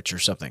Norwich or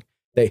something.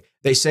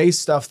 They say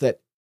stuff that,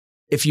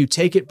 if you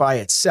take it by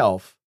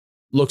itself,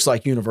 looks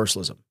like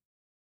universalism.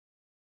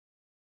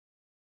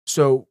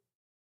 So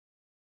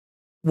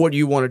what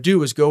you want to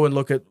do is go and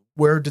look at,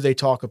 where do they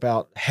talk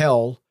about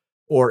hell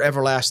or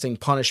everlasting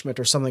punishment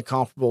or something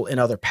comparable in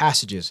other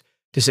passages,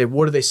 to say,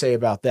 what do they say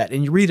about that?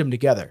 And you read them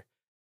together.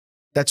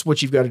 That's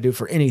what you've got to do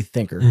for any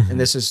thinker. Mm-hmm. And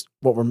this is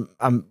why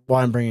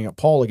I'm bringing up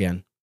Paul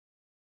again.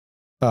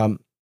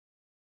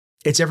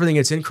 It's everything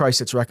that's in Christ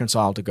that's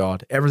reconciled to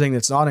God. Everything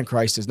that's not in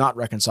Christ is not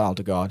reconciled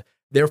to God.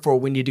 Therefore,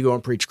 we need to go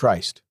and preach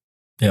Christ.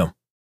 Yeah.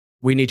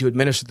 We need to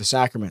administer the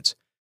sacraments.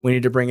 We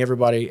need to bring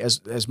everybody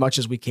as much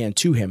as we can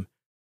to him.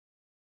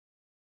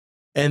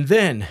 And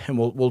then, and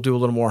we'll do a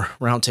little more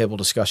roundtable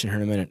discussion here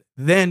in a minute.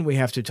 Then we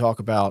have to talk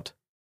about,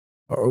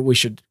 or we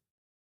should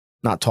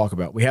not talk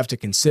about, we have to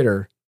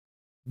consider,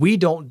 we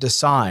don't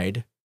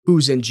decide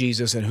who's in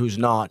Jesus and who's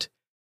not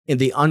in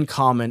the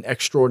uncommon,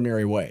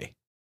 extraordinary way.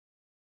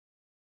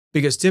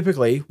 Because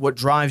typically what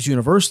drives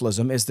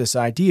universalism is this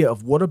idea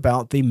of, what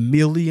about the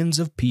millions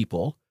of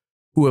people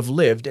who have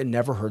lived and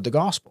never heard the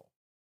gospel?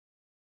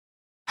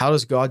 How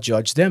does God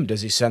judge them?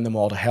 Does he send them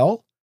all to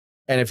hell?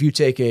 And if you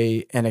take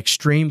an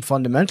extreme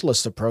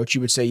fundamentalist approach, you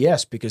would say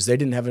yes, because they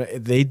did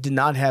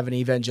not have an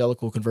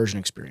evangelical conversion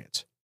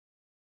experience.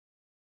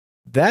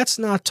 That's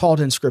not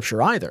taught in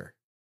Scripture either.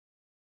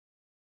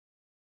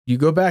 You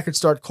go back and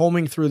start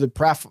combing through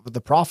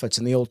the prophets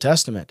in the Old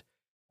Testament.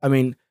 I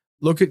mean,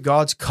 look at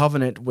God's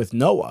covenant with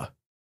Noah.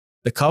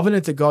 The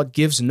covenant that God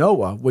gives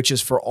Noah, which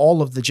is for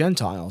all of the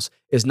Gentiles,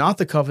 is not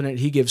the covenant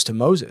he gives to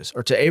Moses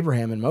or to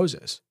Abraham and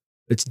Moses.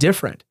 It's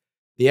different.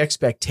 The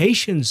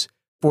expectations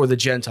for the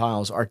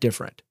Gentiles are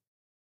different.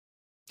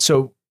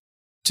 So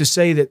to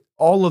say that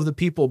all of the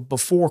people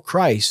before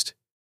Christ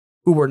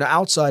who were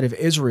outside of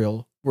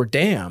Israel were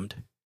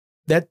damned,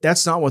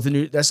 that's not what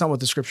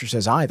the Scripture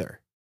says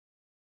either.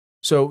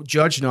 So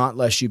judge not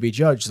lest you be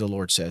judged, the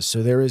Lord says.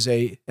 So there is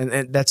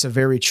and that's a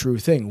very true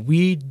thing.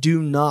 We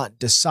do not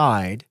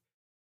decide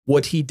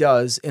what he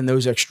does in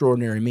those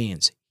extraordinary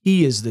means.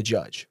 He is the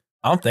judge.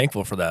 I'm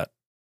thankful for that.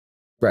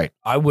 Right.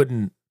 I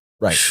wouldn't.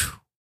 Right.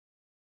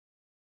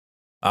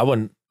 I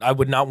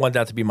would not want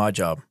that to be my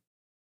job.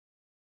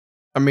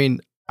 I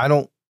mean, I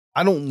don't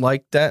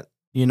like that,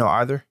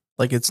 either.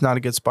 Like, it's not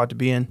a good spot to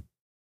be in.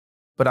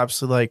 But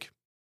obviously, like,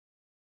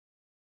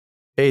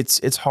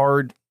 it's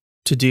hard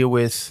to deal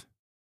with.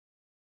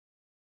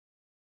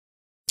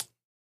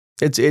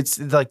 It's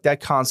like that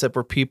concept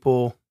where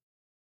people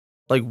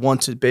like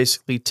want to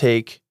basically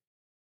take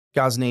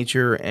God's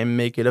nature and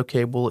make it,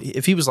 okay, well,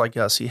 if he was like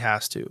us, he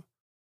has to.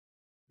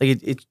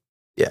 Like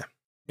yeah.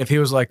 If he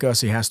was like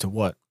us, he has to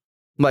what?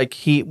 Like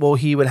he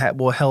would have,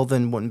 hell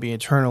then wouldn't be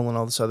eternal and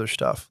all this other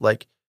stuff.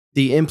 Like,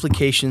 the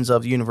implications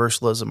of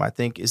universalism, I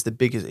think, is the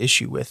biggest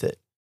issue with it.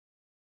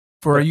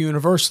 For a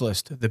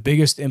universalist, the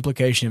biggest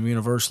implication of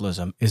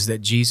universalism is that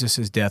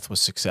Jesus' death was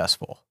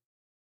successful.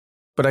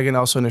 But I can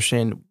also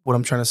understand what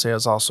I'm trying to say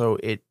is also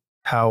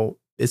how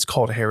it's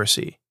called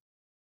heresy.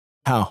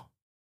 How?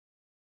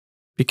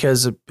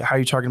 Because of how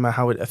you're talking about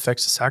how it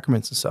affects the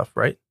sacraments and stuff,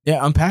 right?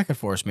 Yeah, unpack it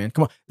for us, man.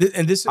 Come on.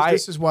 And this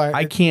is why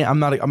I can't. I'm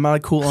not a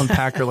cool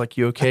unpacker like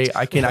you. Okay,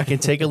 I can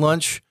take a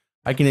lunch.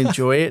 I can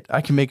enjoy it.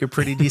 I can make a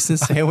pretty decent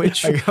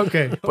sandwich.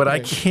 Okay. But I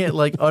can't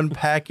like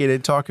unpack it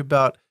and talk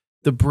about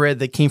the bread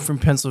that came from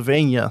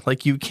Pennsylvania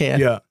like you can.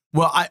 Yeah.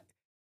 Well,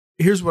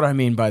 here's what I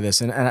mean by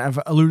this, and I've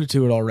alluded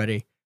to it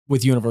already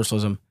with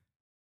universalism.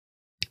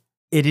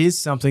 it is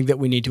something that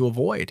we need to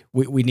avoid.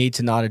 We need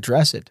to not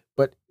address it.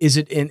 But is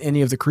it in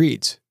any of the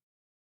creeds?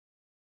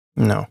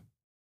 No,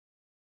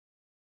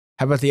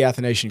 How about the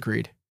Athanasian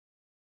Creed?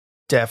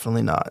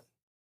 definitely not.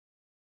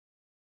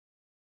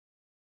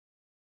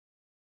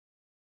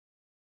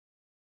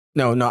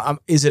 No.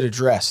 Is it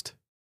addressed?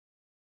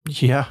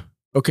 Yeah.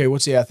 Okay,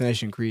 what's the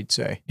Athanasian Creed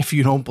say? If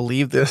you don't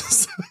believe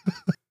this,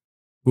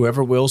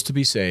 Whoever wills to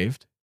be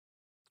saved,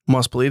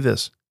 must believe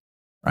this.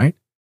 right?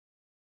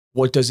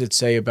 What does it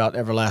say about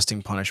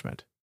everlasting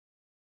punishment?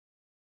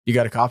 You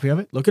got a copy of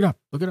it? Look it up.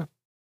 Look it up.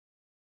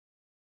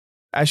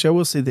 Actually, I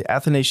will say the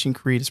Athanasian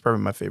Creed is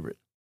probably my favorite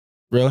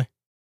Really?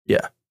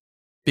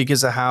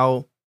 because of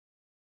how,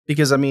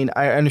 because I mean,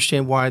 I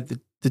understand why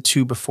the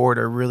two before it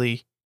are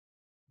really,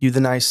 the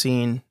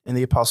Nicene and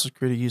the Apostles'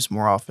 Creed are used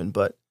more often,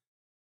 but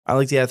I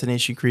like the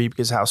Athanasian Creed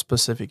because of how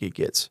specific it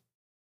gets.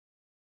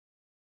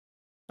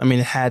 I mean,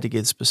 it had to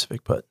get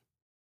specific, but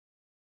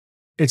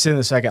It's in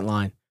the second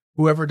line.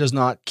 Whoever does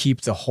not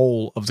keep the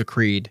whole of the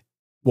creed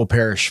will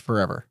perish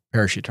forever,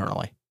 perish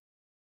eternally.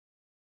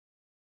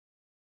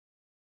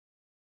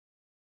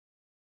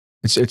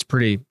 It's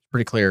pretty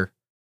clear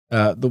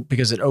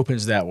because it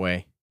opens that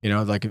way,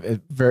 like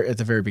at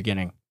the very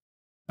beginning,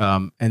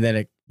 and then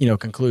it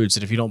concludes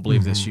that if you don't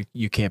believe this,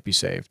 you can't be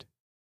saved.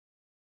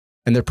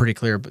 And they're pretty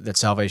clear that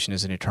salvation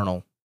is an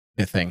eternal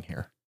thing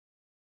here.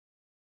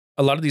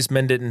 A lot of these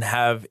men didn't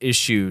have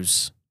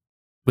issues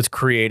with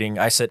creating,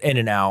 I said, in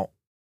and out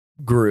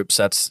groups.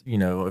 That's,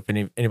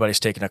 if anybody's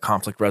taking a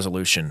conflict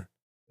resolution.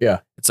 Yeah.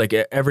 It's like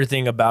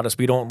everything about us.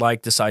 We don't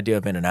like this idea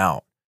of in and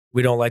out.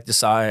 We don't like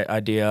this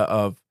idea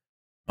of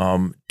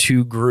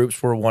two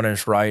groups where one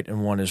is right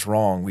and one is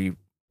wrong.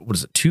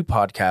 2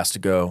 podcasts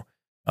ago,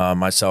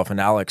 myself and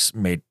Alex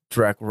made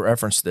direct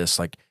reference to this,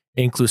 like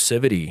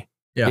inclusivity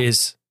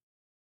is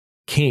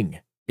king.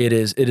 It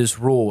is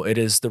rule. It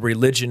is the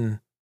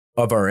religion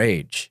of our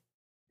age.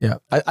 Yeah.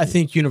 I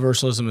think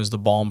universalism is the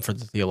balm for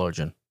the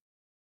theologian.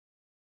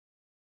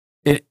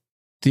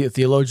 The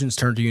theologians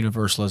turn to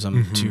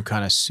universalism to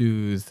kind of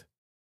soothe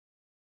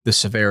the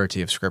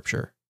severity of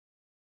Scripture.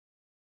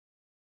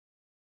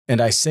 And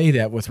I say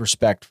that with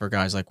respect for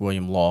guys like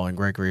William Law and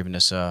Gregory of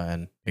Nyssa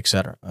and et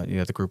cetera,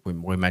 the group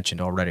we mentioned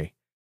already.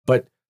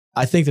 But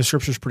I think the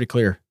Scripture is pretty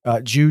clear.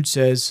 Jude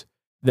says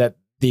that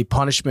the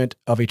punishment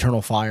of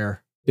eternal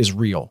fire is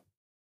real,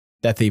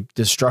 that the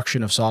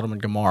destruction of Sodom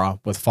and Gomorrah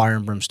with fire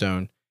and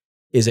brimstone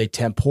is a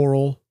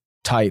temporal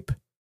type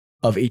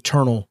of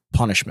eternal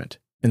punishment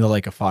in the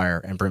lake of fire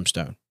and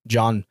brimstone.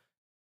 John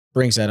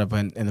brings that up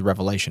in the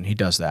Revelation. He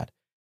does that.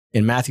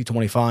 In Matthew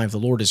 25, the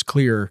Lord is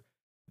clear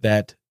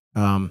that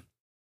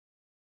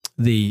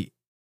the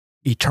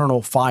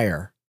eternal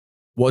fire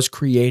was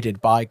created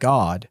by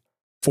God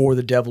for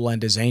the devil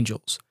and his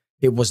angels.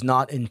 It was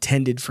not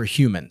intended for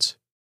humans.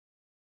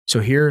 So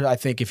here, I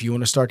think if you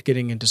want to start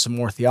getting into some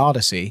more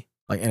theodicy,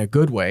 like in a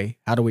good way,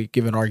 how do we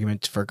give an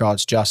argument for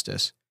God's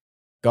justice?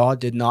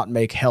 God did not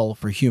make hell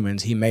for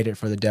humans. He made it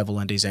for the devil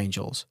and his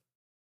angels.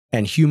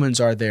 And humans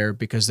are there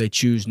because they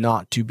choose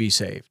not to be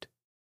saved.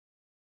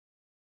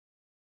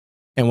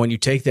 And when you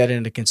take that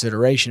into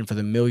consideration for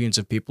the millions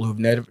of people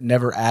who've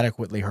never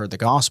adequately heard the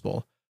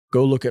gospel,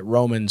 go look at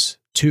Romans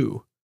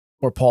 2,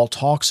 where Paul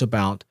talks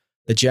about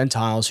the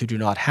Gentiles who do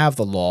not have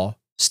the law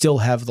still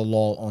have the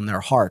law on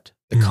their heart,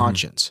 the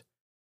conscience.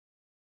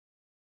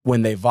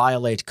 When they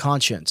violate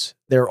conscience,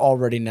 they're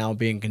already now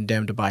being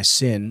condemned by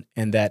sin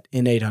and that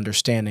innate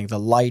understanding. The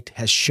light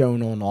has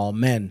shone on all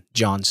men,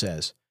 John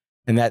says.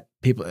 And that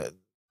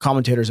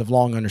commentators have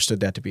long understood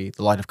that to be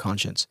the light of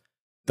conscience.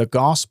 The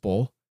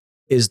gospel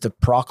is the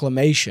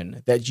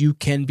proclamation that you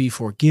can be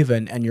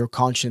forgiven and your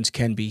conscience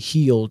can be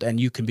healed and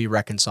you can be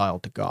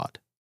reconciled to God.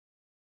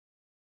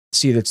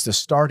 See, that's the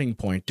starting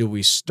point. Do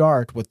we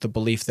start with the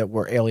belief that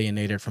we're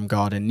alienated from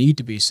God and need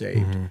to be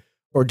saved?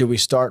 Or do we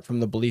start from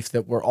the belief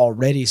that we're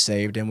already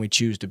saved and we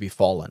choose to be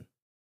fallen?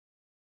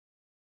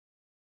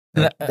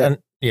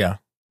 Yeah.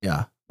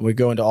 We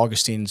go into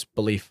Augustine's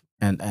belief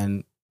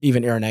and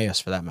even Irenaeus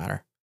for that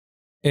matter.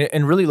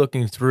 And really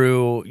looking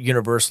through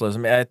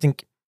universalism, I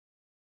think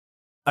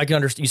I can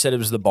understand. You said it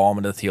was the balm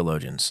of the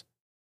theologians.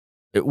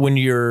 When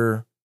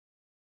you're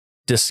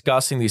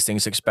discussing these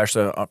things,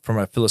 especially from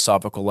a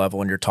philosophical level,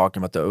 when you're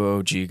talking about the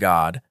OOG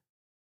God,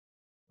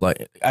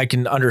 like I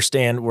can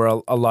understand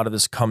where a lot of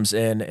this comes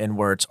in and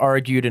where it's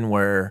argued and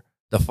where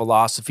the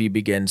philosophy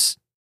begins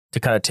to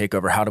kind of take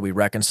over. How do we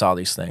reconcile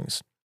these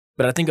things?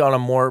 But I think on a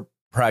more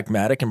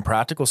pragmatic and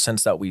practical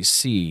sense that we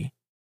see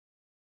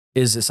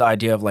is this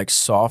idea of like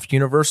soft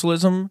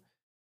universalism.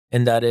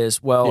 And that is,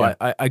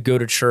 I go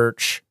to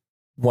church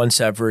once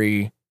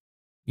every,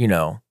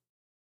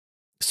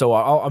 so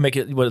I'll make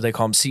it, what do they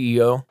call them?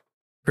 CEO?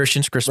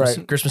 Christians,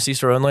 Christmas,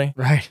 Easter only.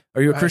 Right.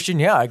 Are you a Christian?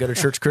 Yeah, I go to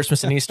church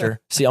Christmas and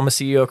Easter. See, I'm a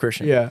CEO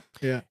Christian.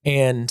 Yeah.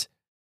 And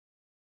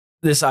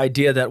this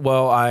idea that,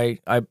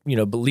 I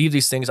believe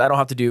these things, I don't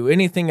have to do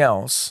anything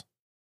else.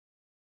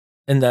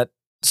 And that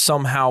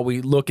somehow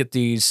we look at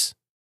these,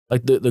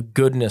 like the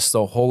goodness,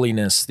 the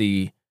holiness,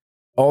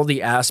 all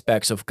the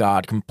aspects of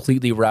God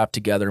completely wrapped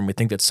together. And we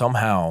think that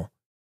somehow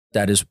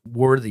that is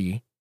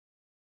worthy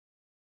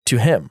to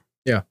him.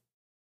 Yeah.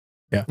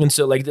 Yeah. And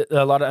so like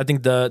a lot of, I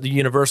think the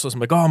universalism,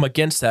 like, oh, I'm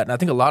against that. And I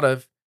think a lot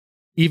of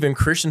even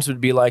Christians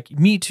would be like,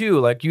 me too.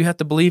 Like, you have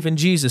to believe in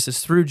Jesus.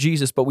 It's through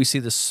Jesus. But we see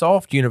the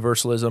soft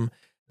universalism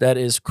that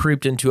is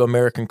creeped into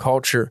American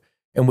culture,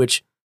 in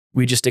which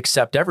we just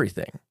accept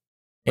everything.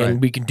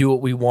 And we can do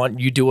what we want.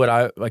 You do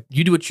what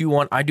you do what you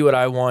want. I do what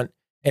I want.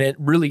 And it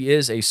really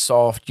is a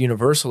soft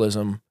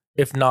universalism,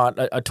 if not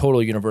a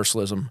total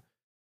universalism,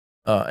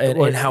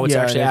 and how it's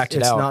actually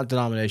acted out. It's not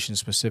denomination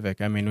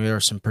specific. I mean, there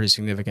are some pretty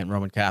significant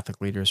Roman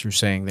Catholic leaders who are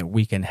saying that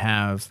we can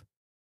have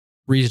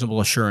reasonable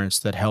assurance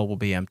that hell will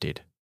be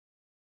emptied.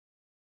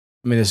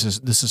 I mean, this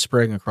is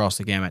spreading across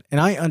the gamut.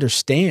 And I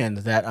understand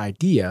that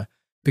idea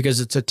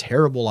because it's a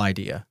terrible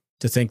idea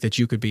to think that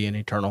you could be in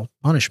eternal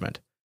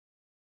punishment.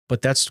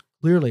 But that's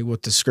clearly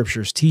what the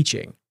scripture is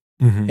teaching.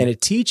 And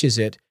it teaches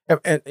it,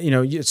 and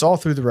it's all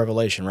through the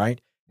Revelation,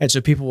 right? And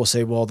so people will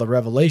say, well, the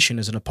Revelation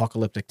is an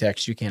apocalyptic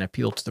text. You can't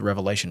appeal to the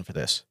Revelation for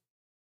this.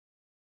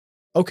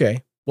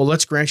 Okay, well,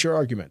 let's grant your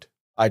argument.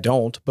 I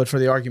don't, but for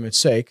the argument's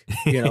sake,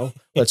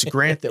 let's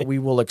grant that we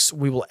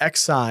will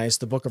excise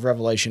the book of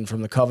Revelation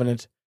from the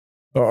covenant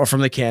or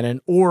from the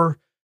canon, or,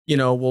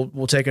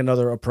 we'll take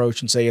another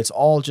approach and say it's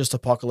all just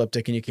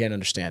apocalyptic and you can't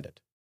understand it.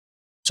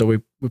 So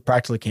we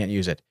practically can't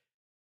use it.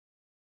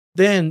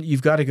 Then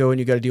you've got to go and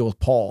you've got to deal with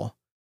Paul,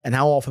 and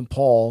how often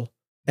Paul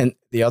and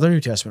the other New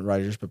Testament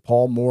writers, but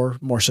Paul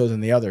more so than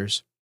the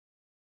others,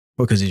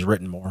 because he's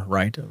written more,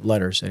 right?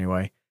 Letters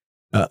anyway.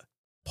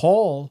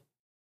 Paul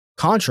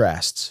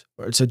contrasts,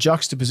 or it's a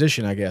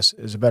juxtaposition, I guess,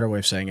 is a better way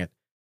of saying it,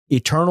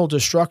 eternal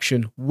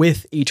destruction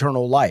with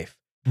eternal life.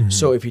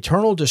 So if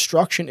eternal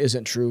destruction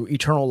isn't true,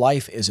 eternal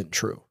life isn't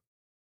true.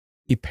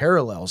 He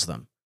parallels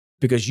them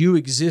because you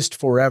exist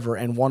forever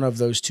in one of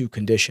those two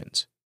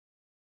conditions.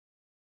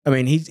 I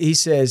mean, he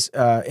says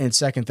in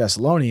 2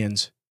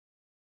 Thessalonians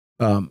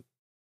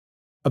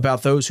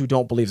about those who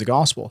don't believe the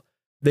gospel,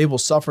 they will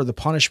suffer the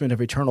punishment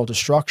of eternal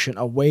destruction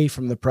away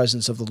from the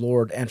presence of the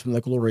Lord and from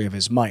the glory of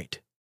his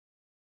might.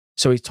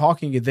 So he's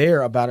talking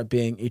there about it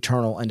being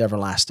eternal and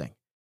everlasting.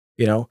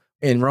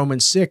 In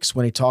Romans 6,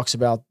 when he talks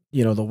about,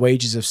 the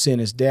wages of sin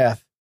is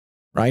death,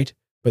 right?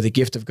 But the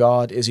gift of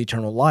God is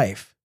eternal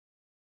life.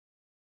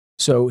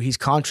 So he's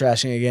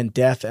contrasting again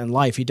death and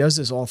life. He does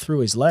this all through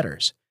his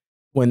letters.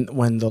 When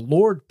the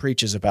Lord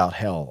preaches about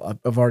hell,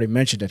 I've already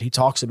mentioned it, he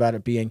talks about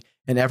it being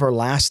an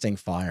everlasting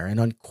fire, an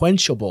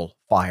unquenchable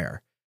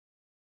fire.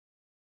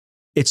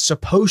 It's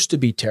supposed to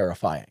be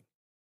terrifying.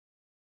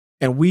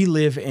 And we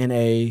live in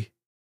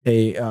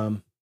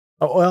let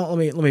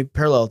me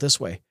parallel it this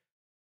way.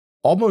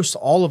 Almost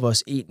all of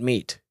us eat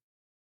meat,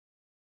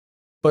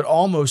 but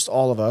almost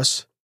all of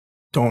us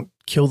Don't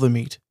kill the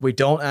meat. We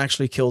don't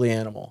actually kill the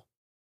animal.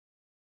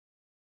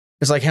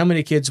 It's like how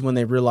many kids, when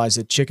they realize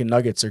that chicken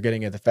nuggets they're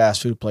getting at the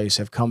fast food place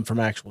have come from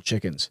actual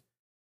chickens,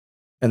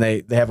 and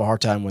they have a hard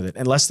time with it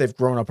unless they've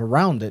grown up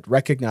around it,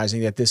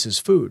 recognizing that this is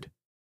food.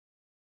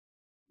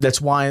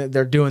 That's why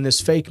they're doing this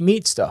fake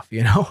meat stuff,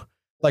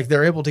 Like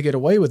they're able to get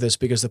away with this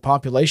because the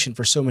population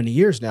for so many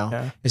years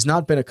now has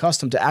not been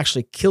accustomed to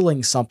actually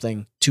killing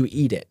something to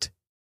eat it.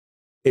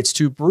 It's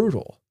too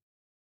brutal,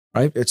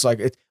 right? It's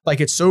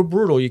it's so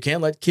brutal you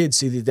can't let kids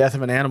see the death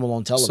of an animal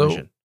on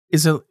television.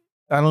 So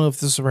I don't know if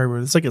this is the right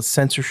word. It's like a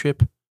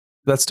censorship,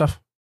 that stuff.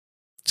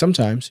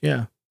 Sometimes,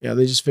 yeah. Yeah,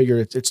 they just figure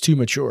it's too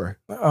mature.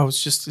 Oh,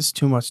 it's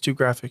too much, too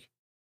graphic.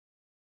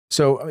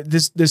 So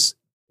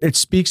it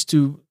speaks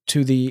to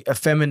the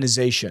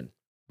effeminization,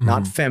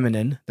 not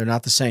feminine. They're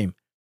not the same,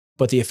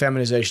 but the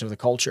effeminization of the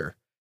culture.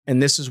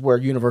 And this is where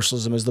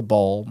universalism is the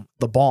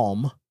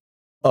balm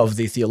of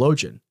the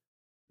theologian,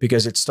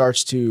 because it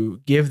starts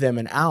to give them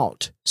an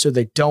out so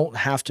they don't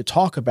have to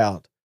talk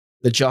about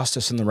the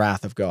justice and the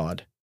wrath of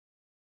God.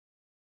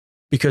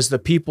 Because the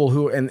people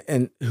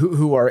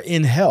who are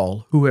in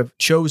hell, who have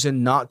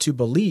chosen not to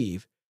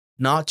believe,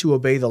 not to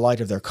obey the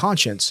light of their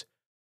conscience,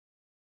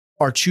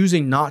 are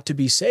choosing not to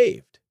be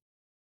saved.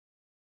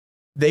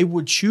 They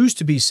would choose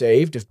to be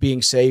saved if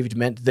being saved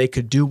meant they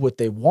could do what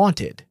they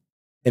wanted.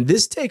 And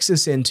this takes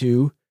us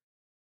into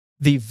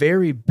the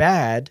very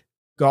bad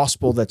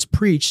gospel that's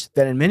preached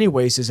that in many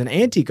ways is an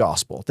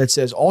anti-gospel that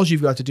says all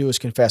you've got to do is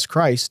confess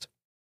Christ.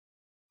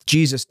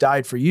 Jesus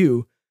died for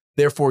you,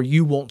 therefore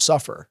you won't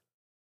suffer.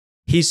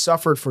 He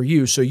suffered for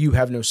you, so you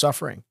have no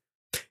suffering.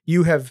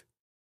 You have,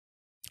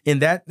 in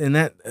that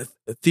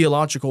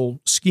theological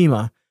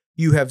schema,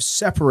 you have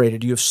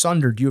separated, you have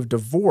sundered, you have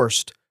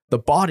divorced the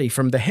body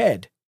from the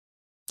head,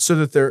 so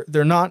that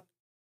they're not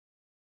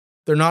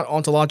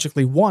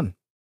ontologically one.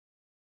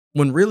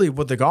 When really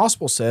what the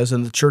gospel says,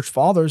 and the church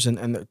fathers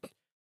and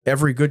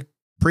every good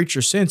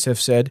preacher since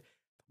have said,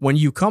 when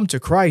you come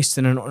to Christ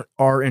and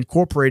are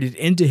incorporated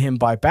into him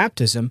by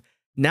baptism,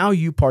 now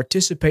you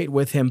participate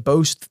with him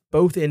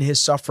both in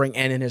his suffering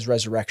and in his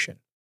resurrection.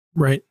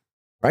 Right.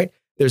 Right?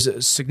 There's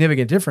a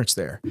significant difference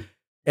there.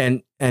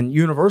 And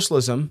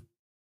universalism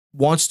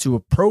wants to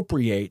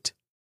appropriate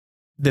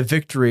the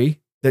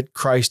victory that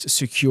Christ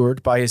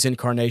secured by his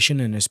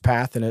incarnation and his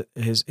path and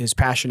his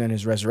passion and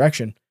his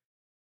resurrection.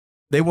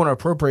 They want to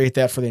appropriate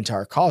that for the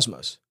entire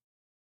cosmos.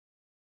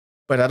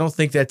 But I don't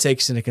think that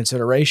takes into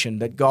consideration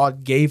that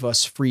God gave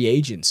us free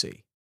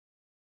agency.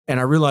 And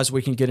I realize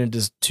we can get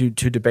into to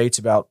debates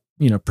about,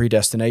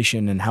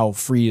 predestination and how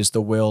free is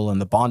the will and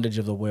the bondage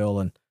of the will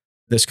and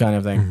this kind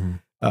of thing.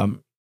 Mm-hmm.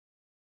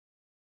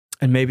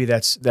 And maybe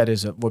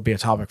would be a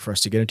topic for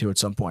us to get into at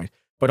some point.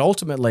 But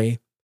ultimately,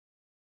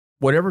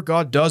 whatever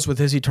God does with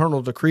his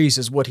eternal decrees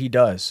is what he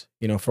does,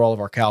 for all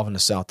of our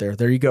Calvinists out there.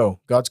 There you go.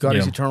 God's got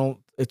his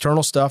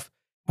eternal stuff.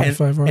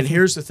 And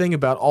here's the thing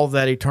about all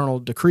that eternal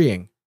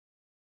decreeing.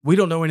 We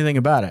don't know anything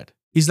about it.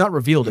 He's not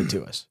revealed it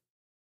to us.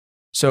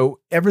 So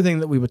everything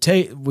that we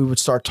would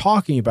start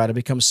talking about, it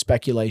becomes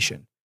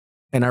speculation.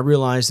 And I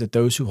realize that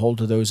those who hold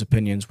to those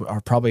opinions are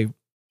probably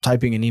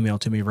typing an email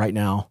to me right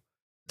now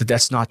that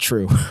that's not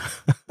true.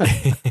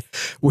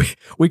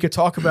 we could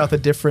talk about the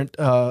different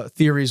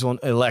theories on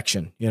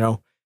election,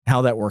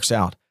 how that works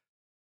out.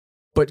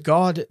 But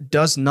God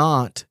does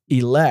not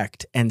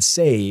elect and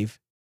save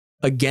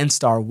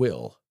against our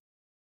will.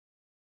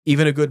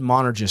 Even a good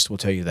monergist will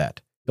tell you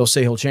that. He'll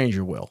say he'll change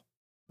your will.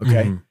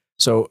 Okay? Mm-hmm.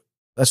 So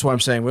that's why I'm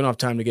saying we don't have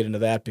time to get into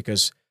that,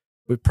 because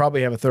we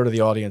probably have a third of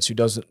the audience who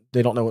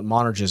they don't know what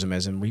monergism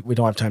is, and we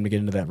don't have time to get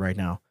into that right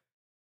now.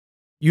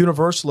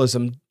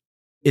 Universalism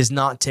is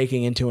not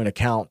taking into an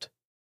account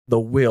the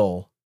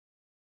will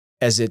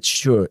as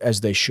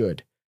they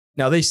should.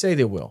 Now, they say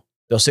they will.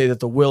 They'll say that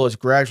the will is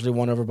gradually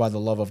won over by the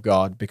love of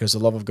God, because the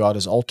love of God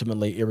is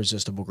ultimately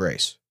irresistible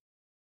grace.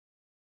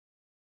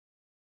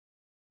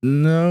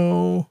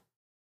 No,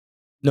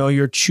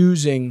 you're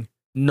choosing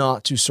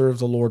not to serve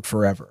the Lord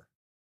forever.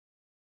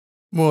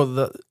 Well,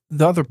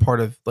 the other part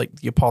of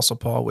like the Apostle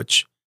Paul,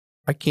 which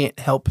I can't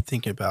help but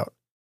thinking about,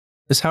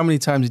 is how many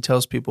times he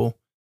tells people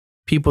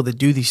that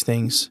do these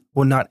things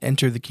will not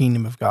enter the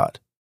kingdom of God.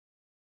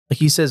 Like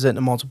he says that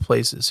in multiple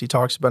places. He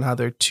talks about how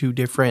they're two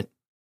different.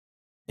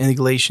 In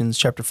Galatians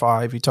chapter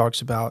 5, he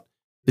talks about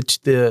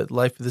the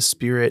life of the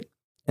spirit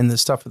and the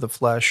stuff of the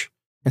flesh,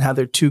 and how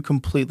they're two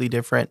completely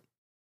different.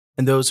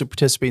 And those who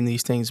participate in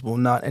these things will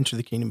not enter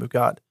the kingdom of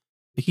God.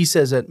 He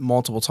says that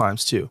multiple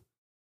times too.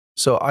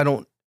 So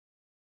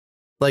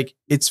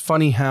it's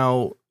funny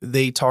how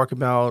they talk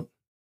about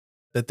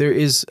that there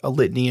is a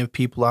litany of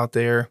people out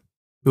there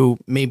who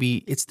maybe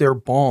it's their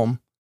balm,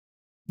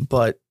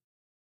 but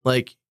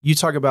like you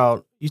talk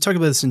about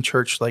this in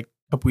church like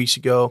a couple weeks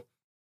ago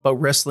about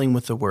wrestling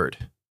with the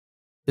word,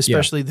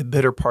 especially the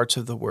bitter parts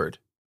of the word.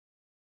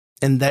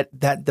 And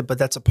but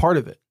that's a part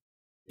of it.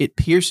 It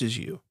pierces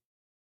you,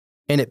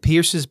 and it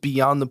pierces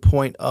beyond the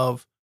point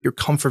of your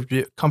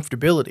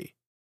comfortability.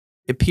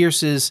 It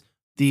pierces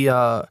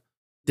the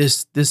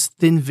this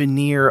thin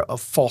veneer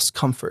of false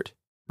comfort,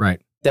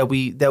 right? That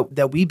we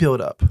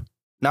build up,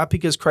 not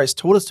because Christ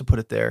told us to put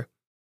it there,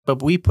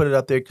 but we put it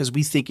up there because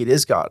we think it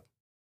is God.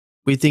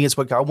 We think it's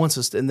what God wants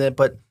us to,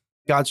 but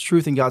God's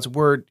truth and God's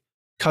word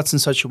cuts in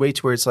such a way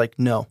to where it's like,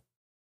 no,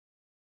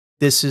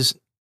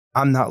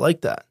 I'm not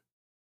like that.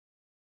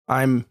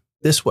 I'm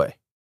this way,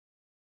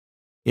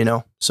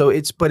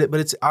 So but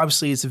it's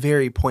obviously it's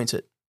very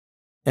pointed,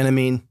 and I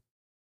mean,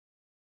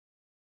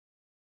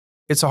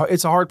 it's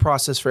a hard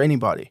process for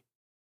anybody,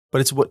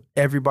 but it's what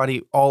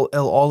everybody, all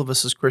of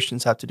us as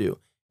Christians have to do,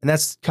 and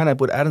that's kind of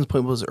what Adam's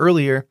point was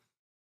earlier.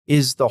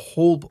 Is the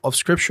whole of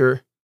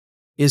Scripture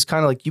is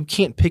kind of like you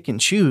can't pick and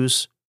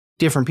choose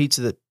different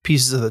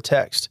pieces of the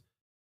text.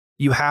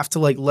 You have to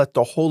let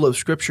the whole of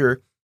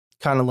Scripture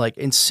kind of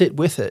and sit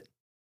with it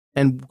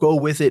and go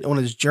with it on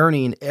its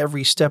journey in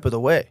every step of the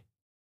way.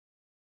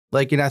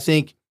 And I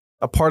think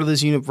a part of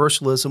this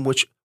universalism,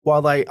 which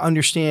while I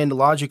understand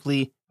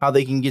logically how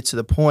they can get to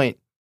the point,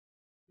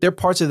 there are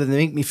parts of it that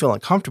make me feel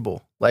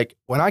uncomfortable. Like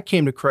when I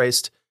came to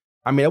Christ,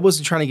 I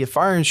wasn't trying to get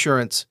fire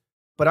insurance,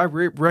 but I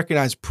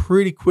recognized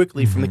pretty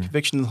quickly from the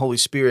conviction of the Holy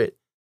Spirit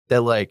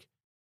that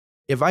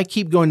if I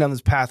keep going down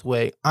this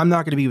pathway, I'm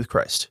not going to be with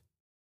Christ.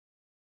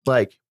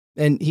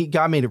 And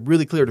God made it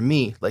really clear to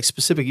me,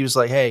 specific. He was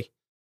like, hey,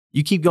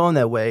 you keep going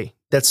that way.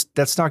 That's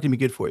not going to be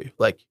good for you.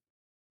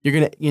 You're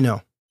going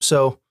to,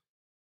 so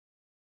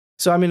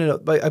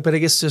but I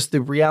guess just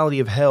the reality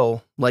of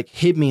hell,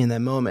 hit me in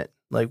that moment,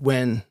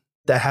 when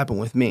that happened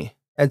with me.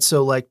 And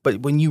so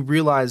but when you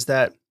realize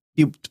that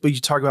you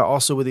talk about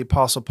also with the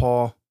Apostle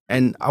Paul,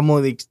 and I'm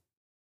only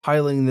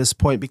highlighting this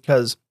point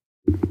because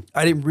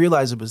I didn't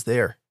realize it was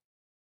there.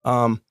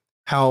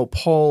 How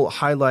Paul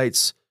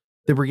highlights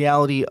the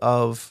reality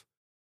of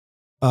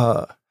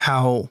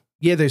how,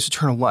 there's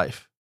eternal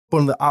life, but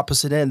on the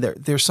opposite end,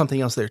 there's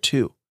something else there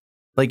too.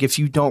 If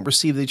you don't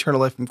receive the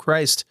eternal life from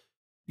Christ,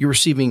 you're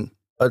receiving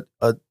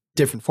a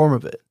different form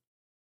of it.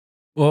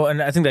 Well,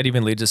 and I think that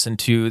even leads us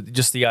into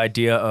just the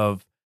idea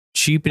of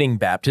cheapening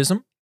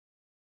baptism.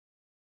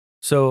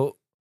 So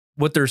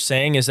what they're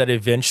saying is that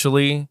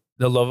eventually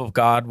the love of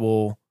God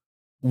will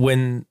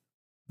win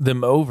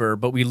them over,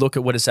 but we look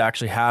at what is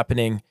actually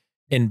happening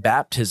in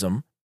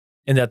baptism,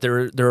 and that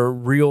there are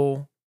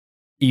real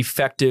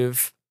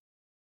effective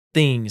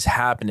things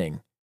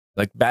happening.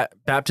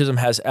 Baptism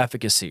has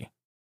efficacy.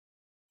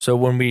 So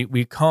when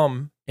we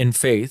come in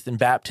faith in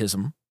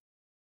baptism,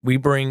 We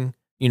bring,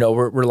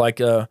 we're like,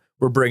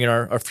 we're bringing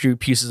our few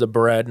pieces of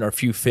bread and our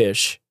few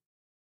fish,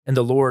 and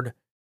the Lord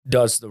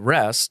does the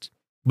rest.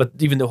 But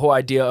even the whole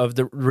idea of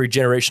the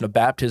regeneration of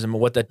baptism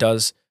and what that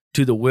does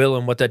to the will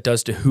and what that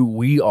does to who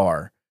we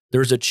are,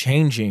 there's a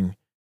changing,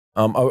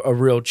 a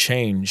real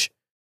change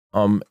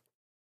in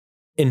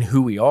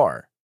who we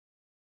are.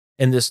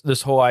 And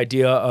this whole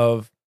idea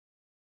of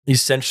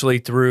essentially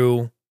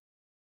through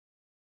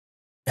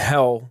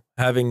hell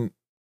having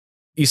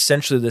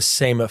essentially the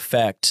same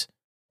effect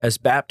as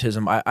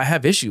baptism, I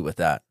have issue with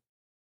that.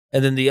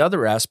 And then the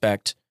other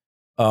aspect,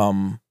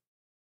 there's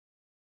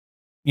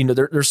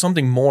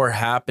something more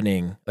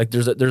happening. Like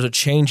there's a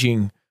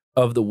changing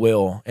of the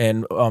will,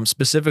 and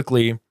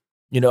specifically,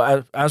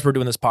 as we're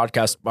doing this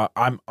podcast,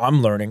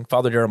 I'm learning.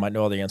 Father Darrell might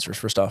know all the answers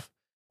for stuff,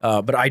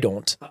 but I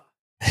don't.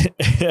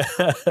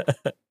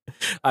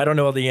 I don't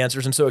know all the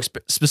answers, and so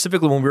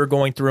specifically when we were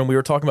going through and we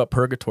were talking about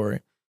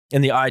purgatory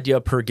and the idea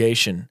of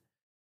purgation,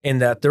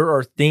 and that there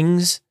are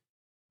things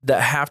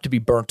that have to be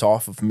burnt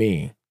off of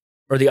me,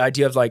 or the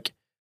idea of like,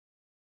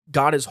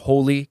 God is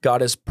holy,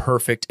 God is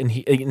perfect, and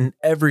He in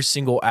every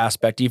single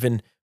aspect,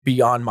 even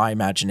beyond my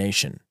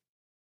imagination.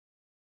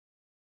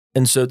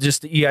 And so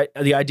just the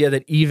idea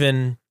that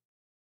even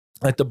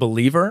like the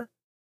believer,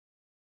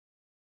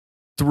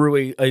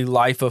 through a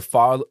life of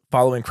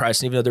following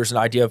Christ, and even though there's an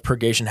idea of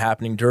purgation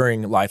happening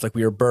during life, like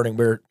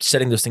we're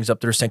setting those things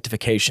up through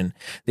sanctification.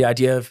 The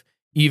idea of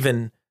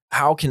even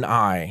how can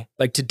I,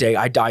 like today,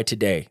 I die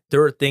today.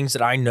 There are things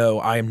that I know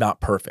I am not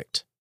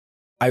perfect.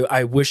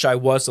 I wish I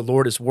was. The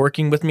Lord is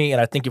working with me,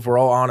 and I think if we're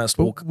all honest,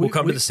 we'll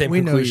come to the same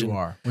conclusion.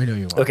 We know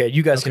you are. Okay,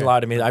 you guys can lie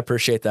to me. I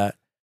appreciate that.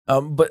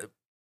 But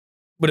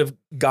if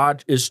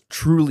God is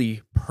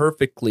truly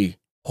perfectly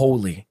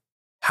holy,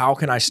 how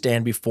can I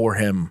stand before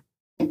Him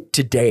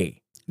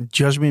today?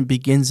 Judgment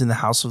begins in the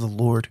house of the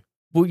Lord.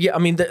 Well, yeah, I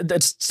mean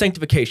that's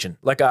sanctification.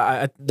 Like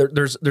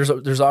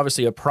there's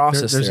obviously a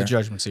process. There's there. a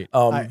judgment seat.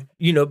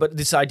 But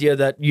this idea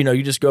that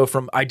you just go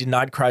from I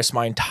denied Christ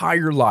my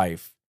entire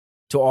life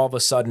to all of a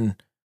sudden,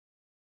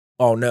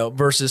 oh no,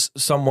 versus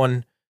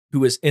someone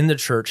who is in the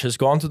church, has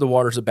gone through the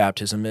waters of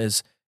baptism,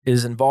 is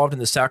involved in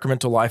the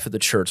sacramental life of the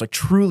church, like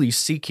truly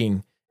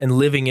seeking and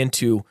living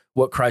into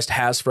what Christ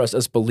has for us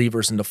as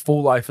believers in the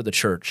full life of the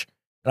church.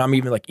 And I'm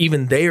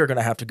even they are going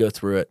to have to go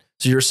through it.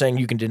 So you're saying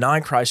you can deny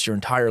Christ your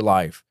entire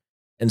life,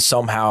 and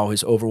somehow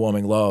His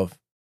overwhelming love.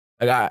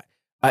 Like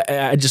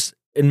I just,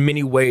 in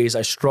many ways,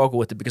 I struggle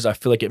with it because I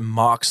feel like it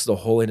mocks the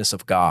holiness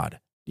of God.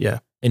 Yeah.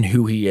 And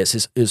who He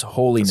is, His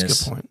holiness.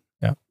 That's a good point.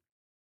 Yeah.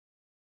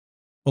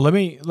 Well, let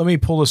me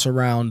pull this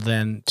around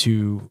then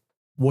to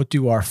what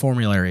do our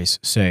formularies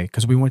say?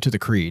 Because we went to the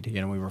creed,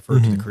 we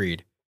referred to the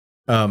creed.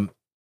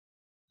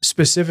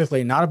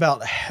 Specifically, not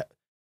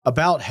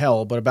about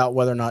hell, but about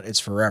whether or not it's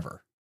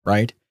forever,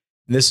 right?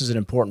 And this is an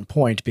important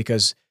point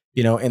because,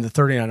 in the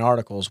 39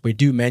 articles, we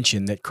do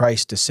mention that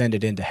Christ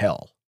descended into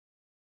hell.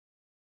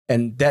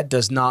 And that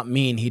does not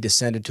mean He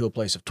descended to a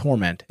place of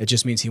torment. It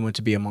just means He went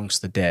to be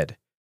amongst the dead,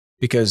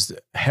 because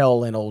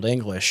hell in Old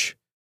English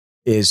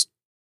is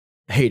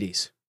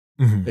Hades.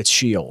 Mm-hmm. It's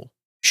Sheol.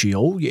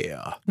 Sheol,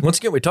 yeah. Once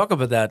again, we talk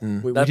about that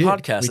in that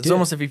podcast. It's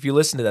almost if you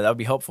listen to that would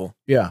be helpful.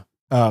 Yeah.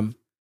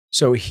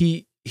 So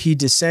he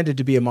descended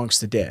to be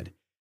amongst the dead.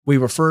 We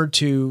referred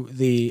to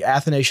the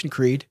Athanasian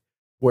Creed,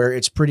 where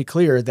it's pretty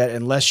clear that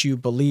unless you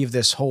believe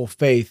this whole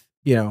faith,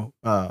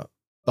 the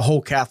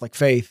whole Catholic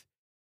faith,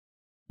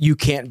 you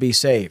can't be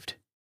saved,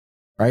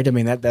 right? I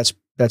mean,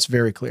 that's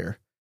very clear.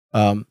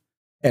 And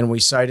we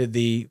cited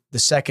the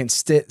second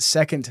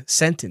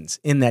sentence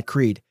in that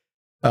creed.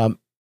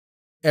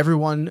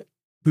 Everyone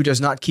who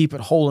does not keep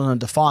it whole and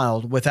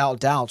undefiled, without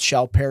doubt,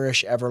 shall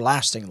perish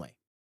everlastingly.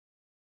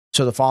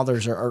 So the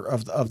fathers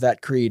of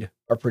that creed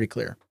are pretty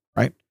clear,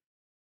 right?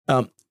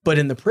 But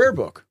in the prayer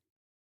book,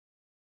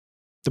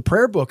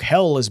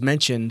 hell is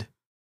mentioned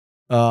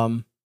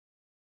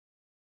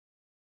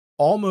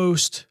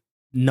almost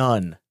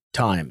none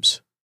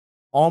times,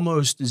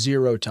 almost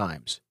 0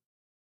 times,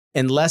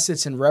 unless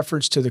it's in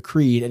reference to the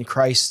creed and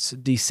Christ's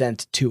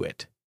descent to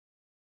it.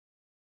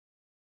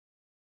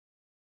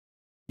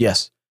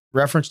 Yes,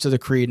 reference to the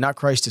creed, not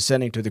Christ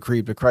descending to the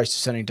creed, but Christ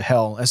descending to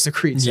hell, as the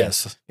creed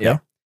says. Yes, yeah.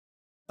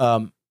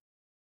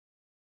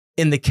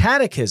 In the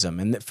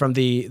Catechism, and from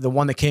the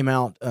one that came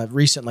out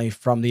recently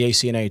from the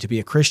ACNA, To Be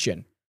a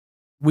Christian,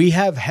 we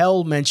have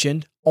hell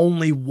mentioned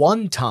only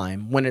one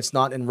time when it's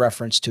not in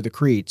reference to the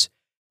creeds,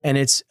 and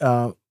it's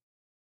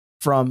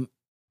from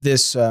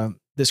this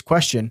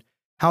question: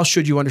 how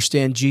should you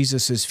understand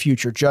Jesus'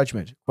 future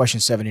judgment? Question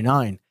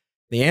 79.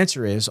 The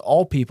answer is,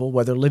 all people,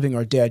 whether living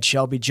or dead,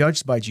 shall be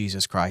judged by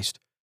Jesus Christ.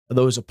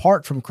 Those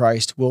apart from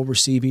Christ will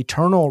receive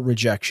eternal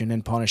rejection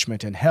and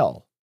punishment in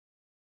hell,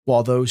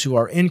 while those who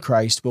are in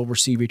Christ will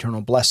receive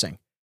eternal blessing.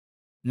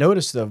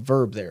 Notice the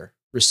verb there,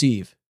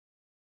 receive.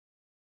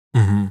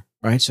 Mm-hmm.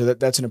 Right? So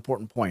that's an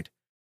important point.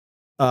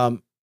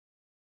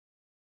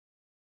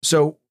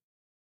 So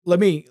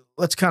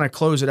let's kind of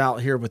close it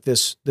out here with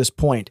this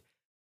point.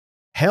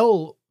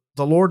 Hell,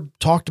 the Lord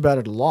talked about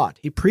it a lot.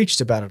 He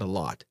preached about it a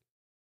lot.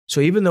 So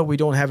even though we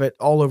don't have it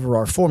all over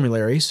our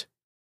formularies,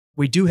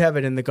 we do have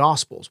it in the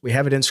Gospels. We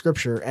have it in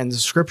Scripture, and the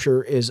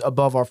Scripture is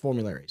above our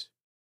formularies.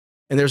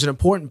 And there's an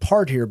important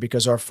part here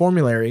because our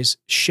formularies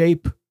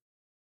shape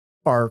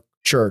our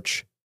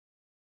church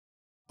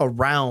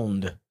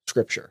around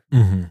Scripture.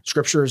 Mm-hmm.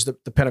 Scripture is the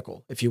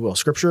pinnacle, if you will.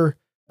 Scripture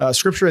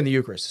in the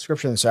Eucharist,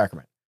 Scripture in the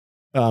sacrament.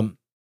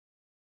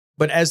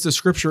 But as the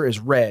Scripture is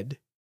read,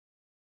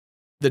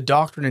 the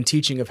doctrine and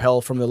teaching of hell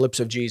from the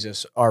lips of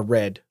Jesus are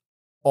read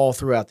all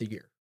throughout the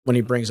year when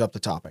he brings up the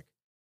topic.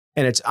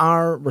 And it's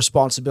our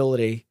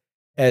responsibility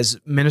as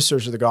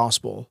ministers of the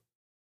gospel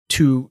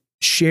to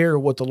share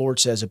what the Lord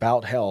says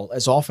about hell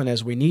as often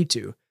as we need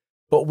to.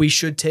 But we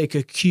should take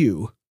a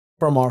cue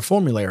from our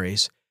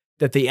formularies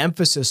that the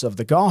emphasis of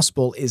the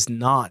gospel is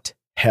not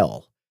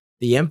hell.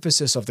 The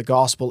emphasis of the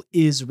gospel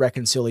is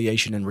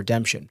reconciliation and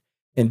redemption.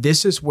 And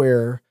this is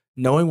where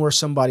knowing where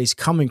somebody's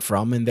coming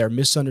from and their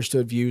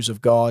misunderstood views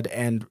of God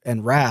and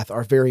wrath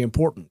are very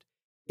important.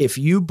 If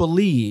you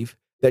believe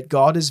that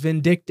God is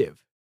vindictive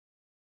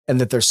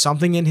and that there's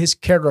something in his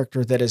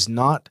character that is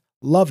not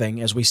loving,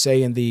 as we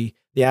say in the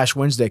Ash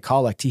Wednesday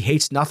collect, he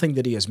hates nothing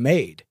that he has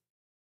made,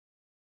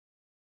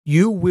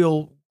 you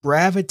will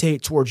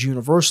gravitate towards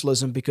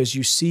universalism because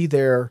you see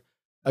there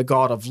a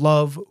God of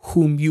love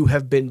whom you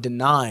have been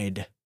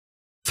denied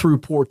through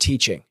poor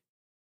teaching.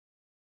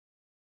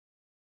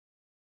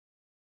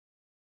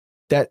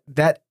 That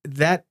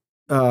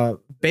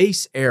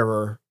base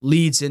error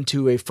leads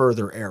into a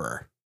further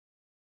error.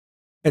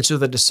 And so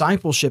the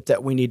discipleship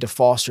that we need to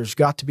foster has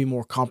got to be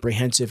more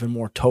comprehensive and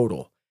more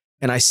total.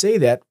 And I say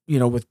that,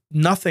 with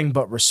nothing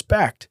but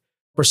respect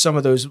for some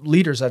of those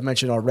leaders I've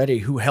mentioned already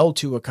who held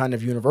to a kind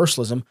of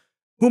universalism,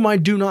 whom I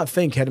do not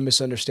think had a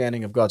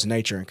misunderstanding of God's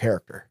nature and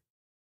character.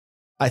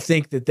 I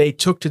think that they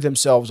took to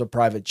themselves a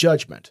private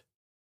judgment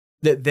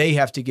that they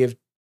have to give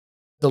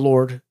the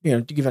Lord,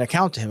 to give an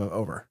account to him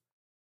over.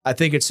 I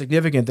think it's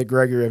significant that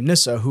Gregory of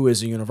Nyssa, who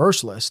is a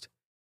universalist,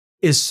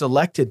 is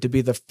selected to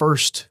be the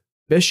first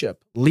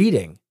bishop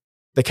leading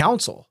the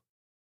council.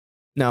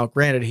 Now,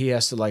 granted, he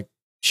has to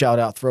shout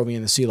out, "Throw me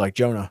in the sea like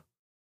Jonah."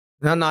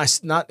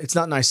 It's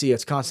not Nicaea,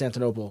 it's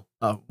Constantinople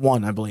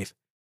 1, I believe.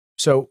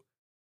 So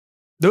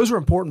those are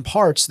important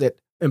points.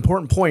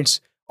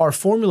 Our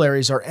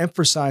formularies are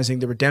emphasizing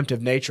the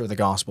redemptive nature of the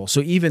gospel.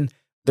 So even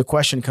the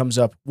question comes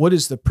up, what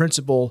is the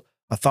principal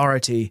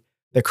authority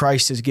that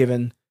Christ has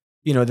given,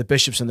 the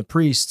bishops and the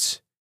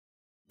priests,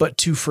 but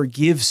to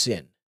forgive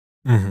sin,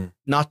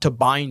 not to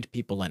bind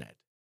people in it?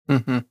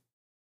 Mm-hmm.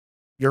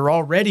 You're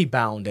already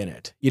bound in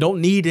it. You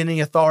don't need any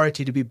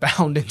authority to be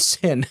bound in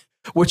sin.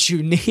 What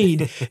you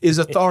need is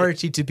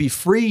authority to be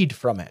freed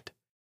from it.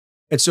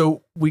 And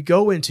so we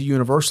go into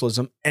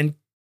universalism, and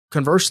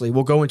conversely,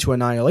 we'll go into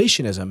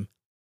annihilationism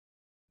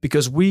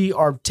because we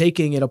are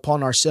taking it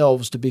upon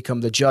ourselves to become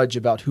the judge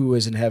about who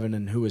is in heaven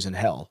and who is in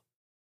hell.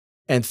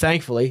 And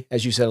thankfully,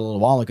 as you said a little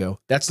while ago,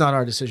 that's not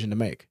our decision to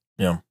make.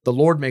 Yeah. The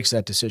Lord makes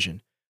that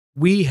decision.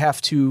 We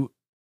have to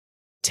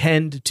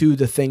tend to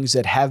the things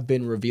that have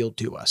been revealed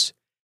to us.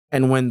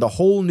 And when the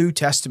whole New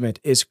Testament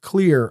is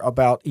clear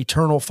about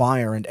eternal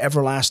fire and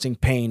everlasting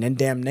pain and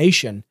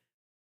damnation,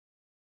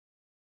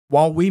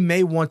 while we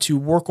may want to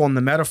work on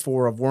the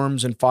metaphor of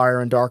worms and fire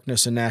and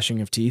darkness and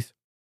gnashing of teeth,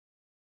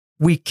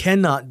 we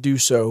cannot do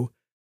so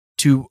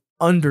to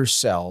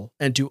undersell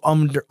and to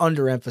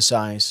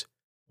underemphasize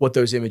what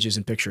those images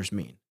and pictures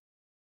mean.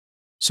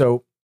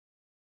 So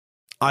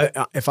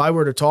if I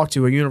were to talk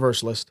to a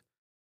universalist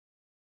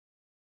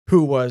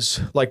who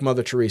was like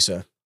Mother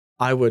Teresa,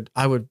 I would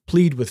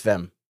plead with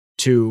them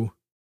to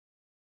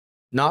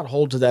not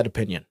hold to that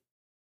opinion.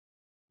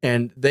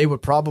 And they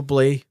would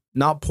probably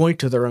not point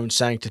to their own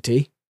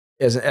sanctity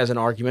as an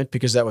argument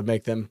because that would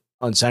make them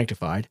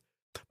unsanctified.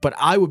 But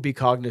I would be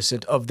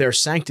cognizant of their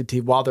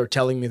sanctity while they're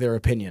telling me their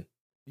opinion.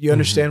 You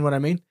understand what I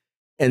mean?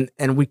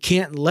 And we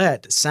can't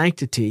let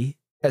sanctity,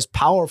 as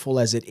powerful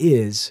as it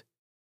is,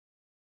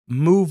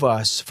 move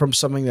us from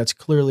something that's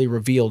clearly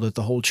revealed that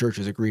the whole church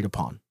has agreed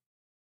upon.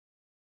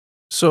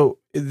 So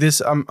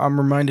I'm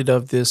reminded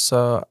of this.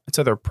 It's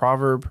either a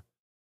proverb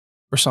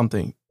or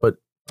something, but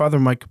Father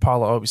Mike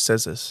Capalla always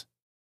says this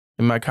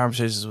in my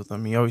conversations with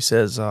him. He always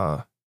says,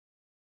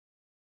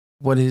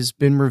 "What has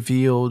been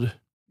revealed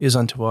is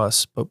unto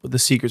us, but the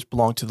secrets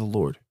belong to the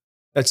Lord."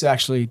 That's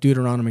actually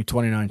Deuteronomy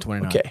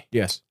 29:29. Okay,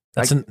 yes,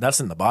 That's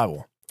in the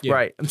Bible. Yeah.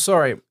 Right. I'm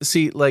sorry.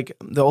 See, the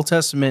Old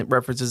Testament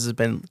references have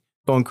been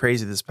going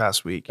crazy this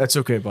past week. that's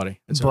okay,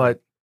 buddy. It's But all right.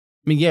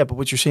 but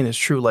what you're saying is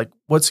true.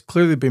 What's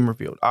clearly been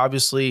revealed.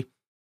 Obviously,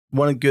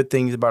 one of the good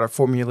things about our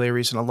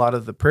formularies and a lot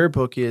of the prayer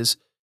book is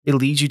it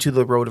leads you to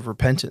the road of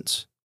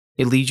repentance.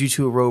 It leads you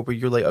to a road where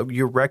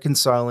you're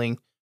reconciling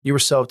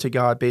yourself to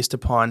God based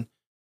upon,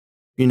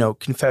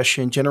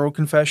 confession, general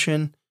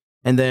confession,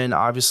 and then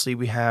obviously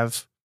we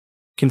have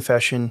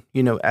confession,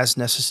 as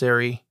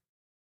necessary,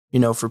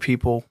 for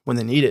people when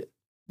they need it.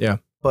 Yeah.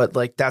 But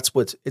that's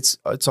what it's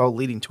all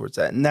leading towards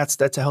that, and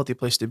that's a healthy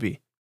place to be.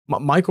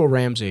 Michael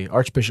Ramsey,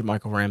 Archbishop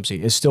Michael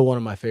Ramsey, is still one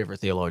of my favorite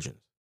theologians,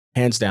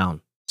 hands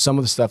down. Some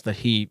of the stuff that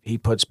he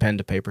puts pen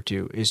to paper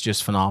to is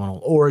just phenomenal.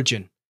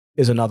 Origin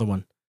is another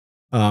one.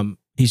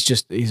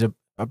 He's a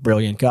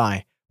brilliant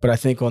guy. But I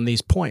think on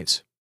these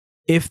points,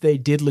 if they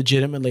did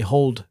legitimately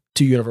hold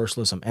to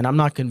universalism, and I'm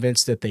not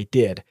convinced that they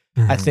did,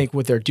 I think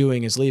what they're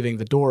doing is leaving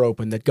the door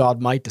open that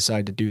God might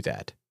decide to do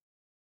that.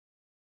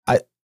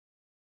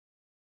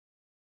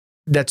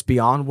 That's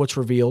beyond what's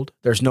revealed.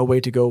 There's no way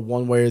to go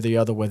one way or the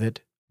other with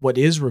it. What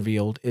is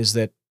revealed is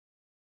that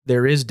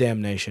there is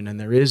damnation and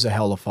there is a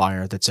hell of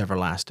fire that's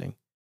everlasting.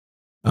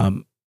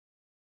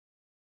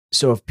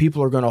 So if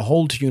people are going to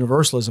hold to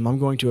universalism, I'm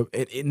going to,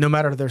 no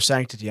matter their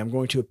sanctity, I'm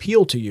going to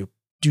appeal to you.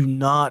 Do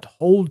not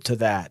hold to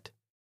that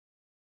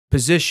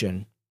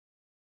position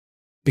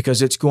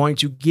because it's going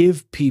to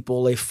give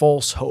people a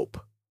false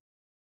hope.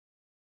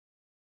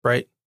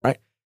 Right.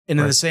 And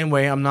in the same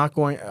way,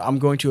 I'm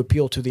going to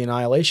appeal to the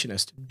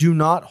annihilationist. Do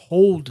not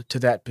hold to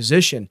that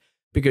position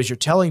because you're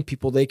telling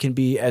people they can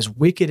be as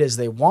wicked as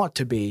they want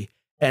to be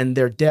and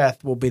their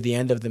death will be the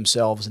end of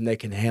themselves and they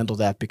can handle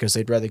that because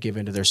they'd rather give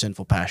in to their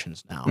sinful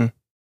passions now.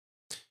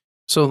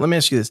 So let me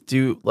ask you this.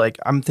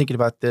 I'm thinking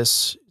about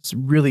this. It's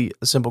really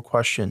a simple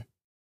question.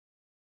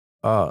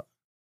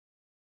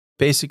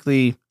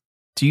 Basically,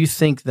 do you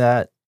think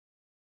that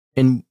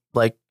in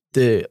like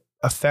the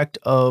effect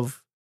of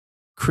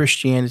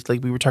Christianity,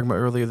 like we were talking about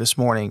earlier this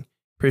morning,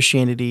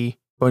 Christianity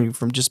going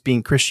from just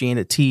being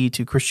Christianity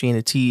to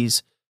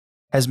Christianities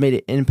has made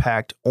an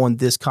impact on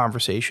this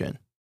conversation?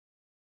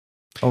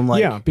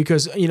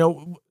 Because,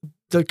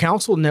 the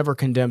council never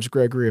condemns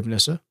Gregory of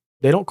Nyssa.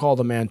 They don't call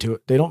the man to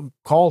it. They don't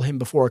call him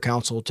before a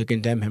council to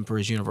condemn him for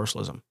his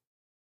universalism.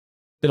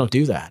 They don't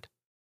do that.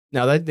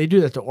 Now, they do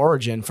that to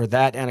Origen for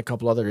that and a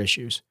couple other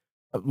issues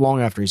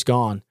long after he's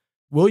gone.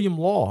 William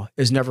Law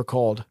is never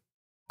called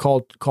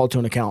to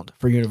an account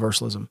for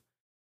universalism.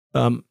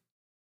 But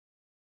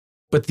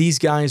these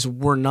guys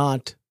were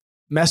not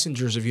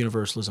messengers of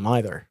universalism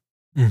either.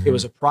 It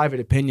was a private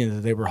opinion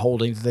that they were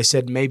holding that they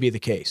said may be the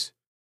case.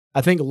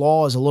 I think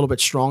Law is a little bit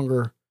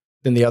stronger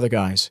than the other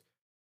guys.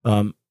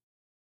 And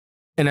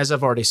as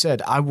I've already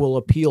said, I will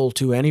appeal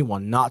to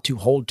anyone not to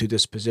hold to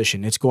this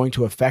position. It's going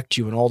to affect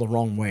you in all the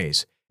wrong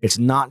ways. It's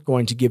not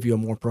going to give you a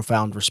more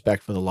profound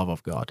respect for the love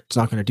of God. It's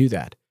not going to do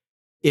that.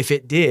 If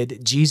it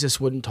did, Jesus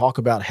wouldn't talk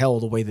about hell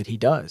the way that he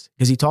does,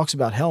 because he talks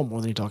about hell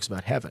more than he talks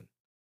about heaven.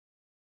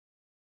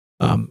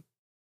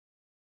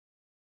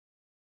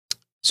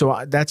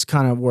 So that's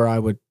kind of where I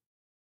would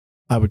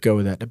go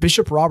with that.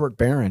 Bishop Robert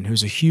Barron,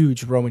 who's a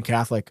huge Roman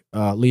Catholic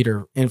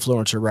leader,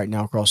 influencer right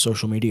now across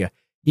social media,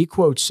 he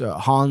quotes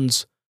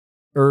Hans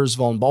Urs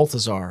von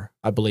Balthasar,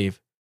 I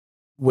believe,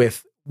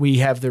 with, "We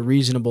have the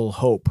reasonable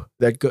hope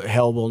that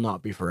hell will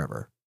not be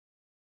forever."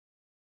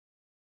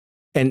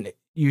 And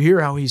you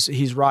hear how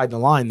he's riding the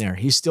line there.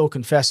 He's still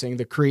confessing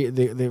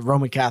the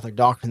Roman Catholic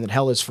doctrine that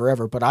hell is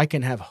forever, but I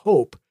can have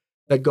hope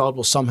that God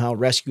will somehow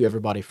rescue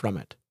everybody from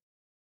it.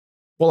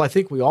 Well, I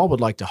think we all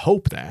would like to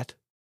hope that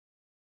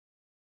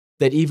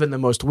even the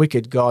most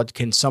wicked, God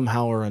can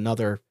somehow or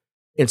another,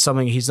 in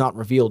something he's not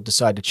revealed,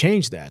 decide to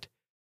change that.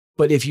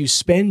 But if you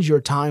spend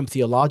your time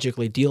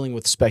theologically dealing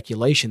with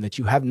speculation that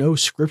you have no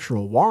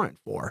scriptural warrant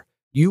for,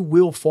 you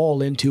will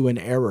fall into an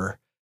error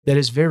that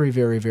is very,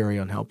 very, very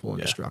unhelpful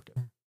and destructive.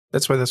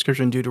 That's why the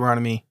scripture in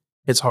Deuteronomy,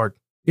 it's hard.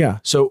 Yeah.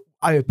 So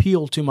I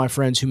appeal to my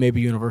friends who may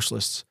be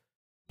universalists.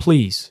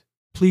 Please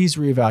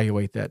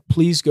reevaluate that.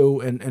 Please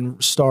go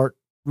and start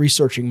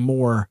researching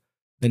more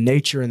the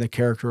nature and the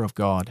character of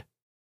God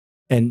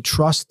and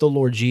trust the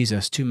Lord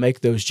Jesus to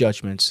make those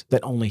judgments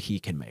that only he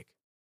can make.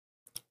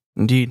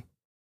 Indeed.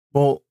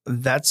 Well,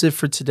 that's it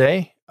for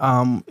today.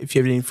 If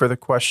you have any further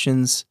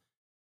questions,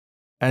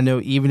 I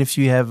know even if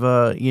you have,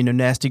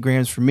 nasty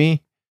grams for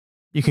me,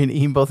 you can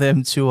email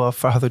them to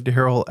Father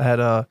Darryl at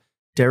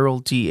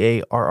Darryl,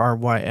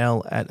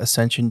 DARRYL at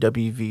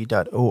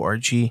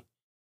ascensionwv.org.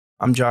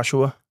 I'm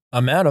Joshua.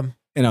 I'm Adam.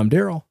 And I'm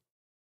Darryl.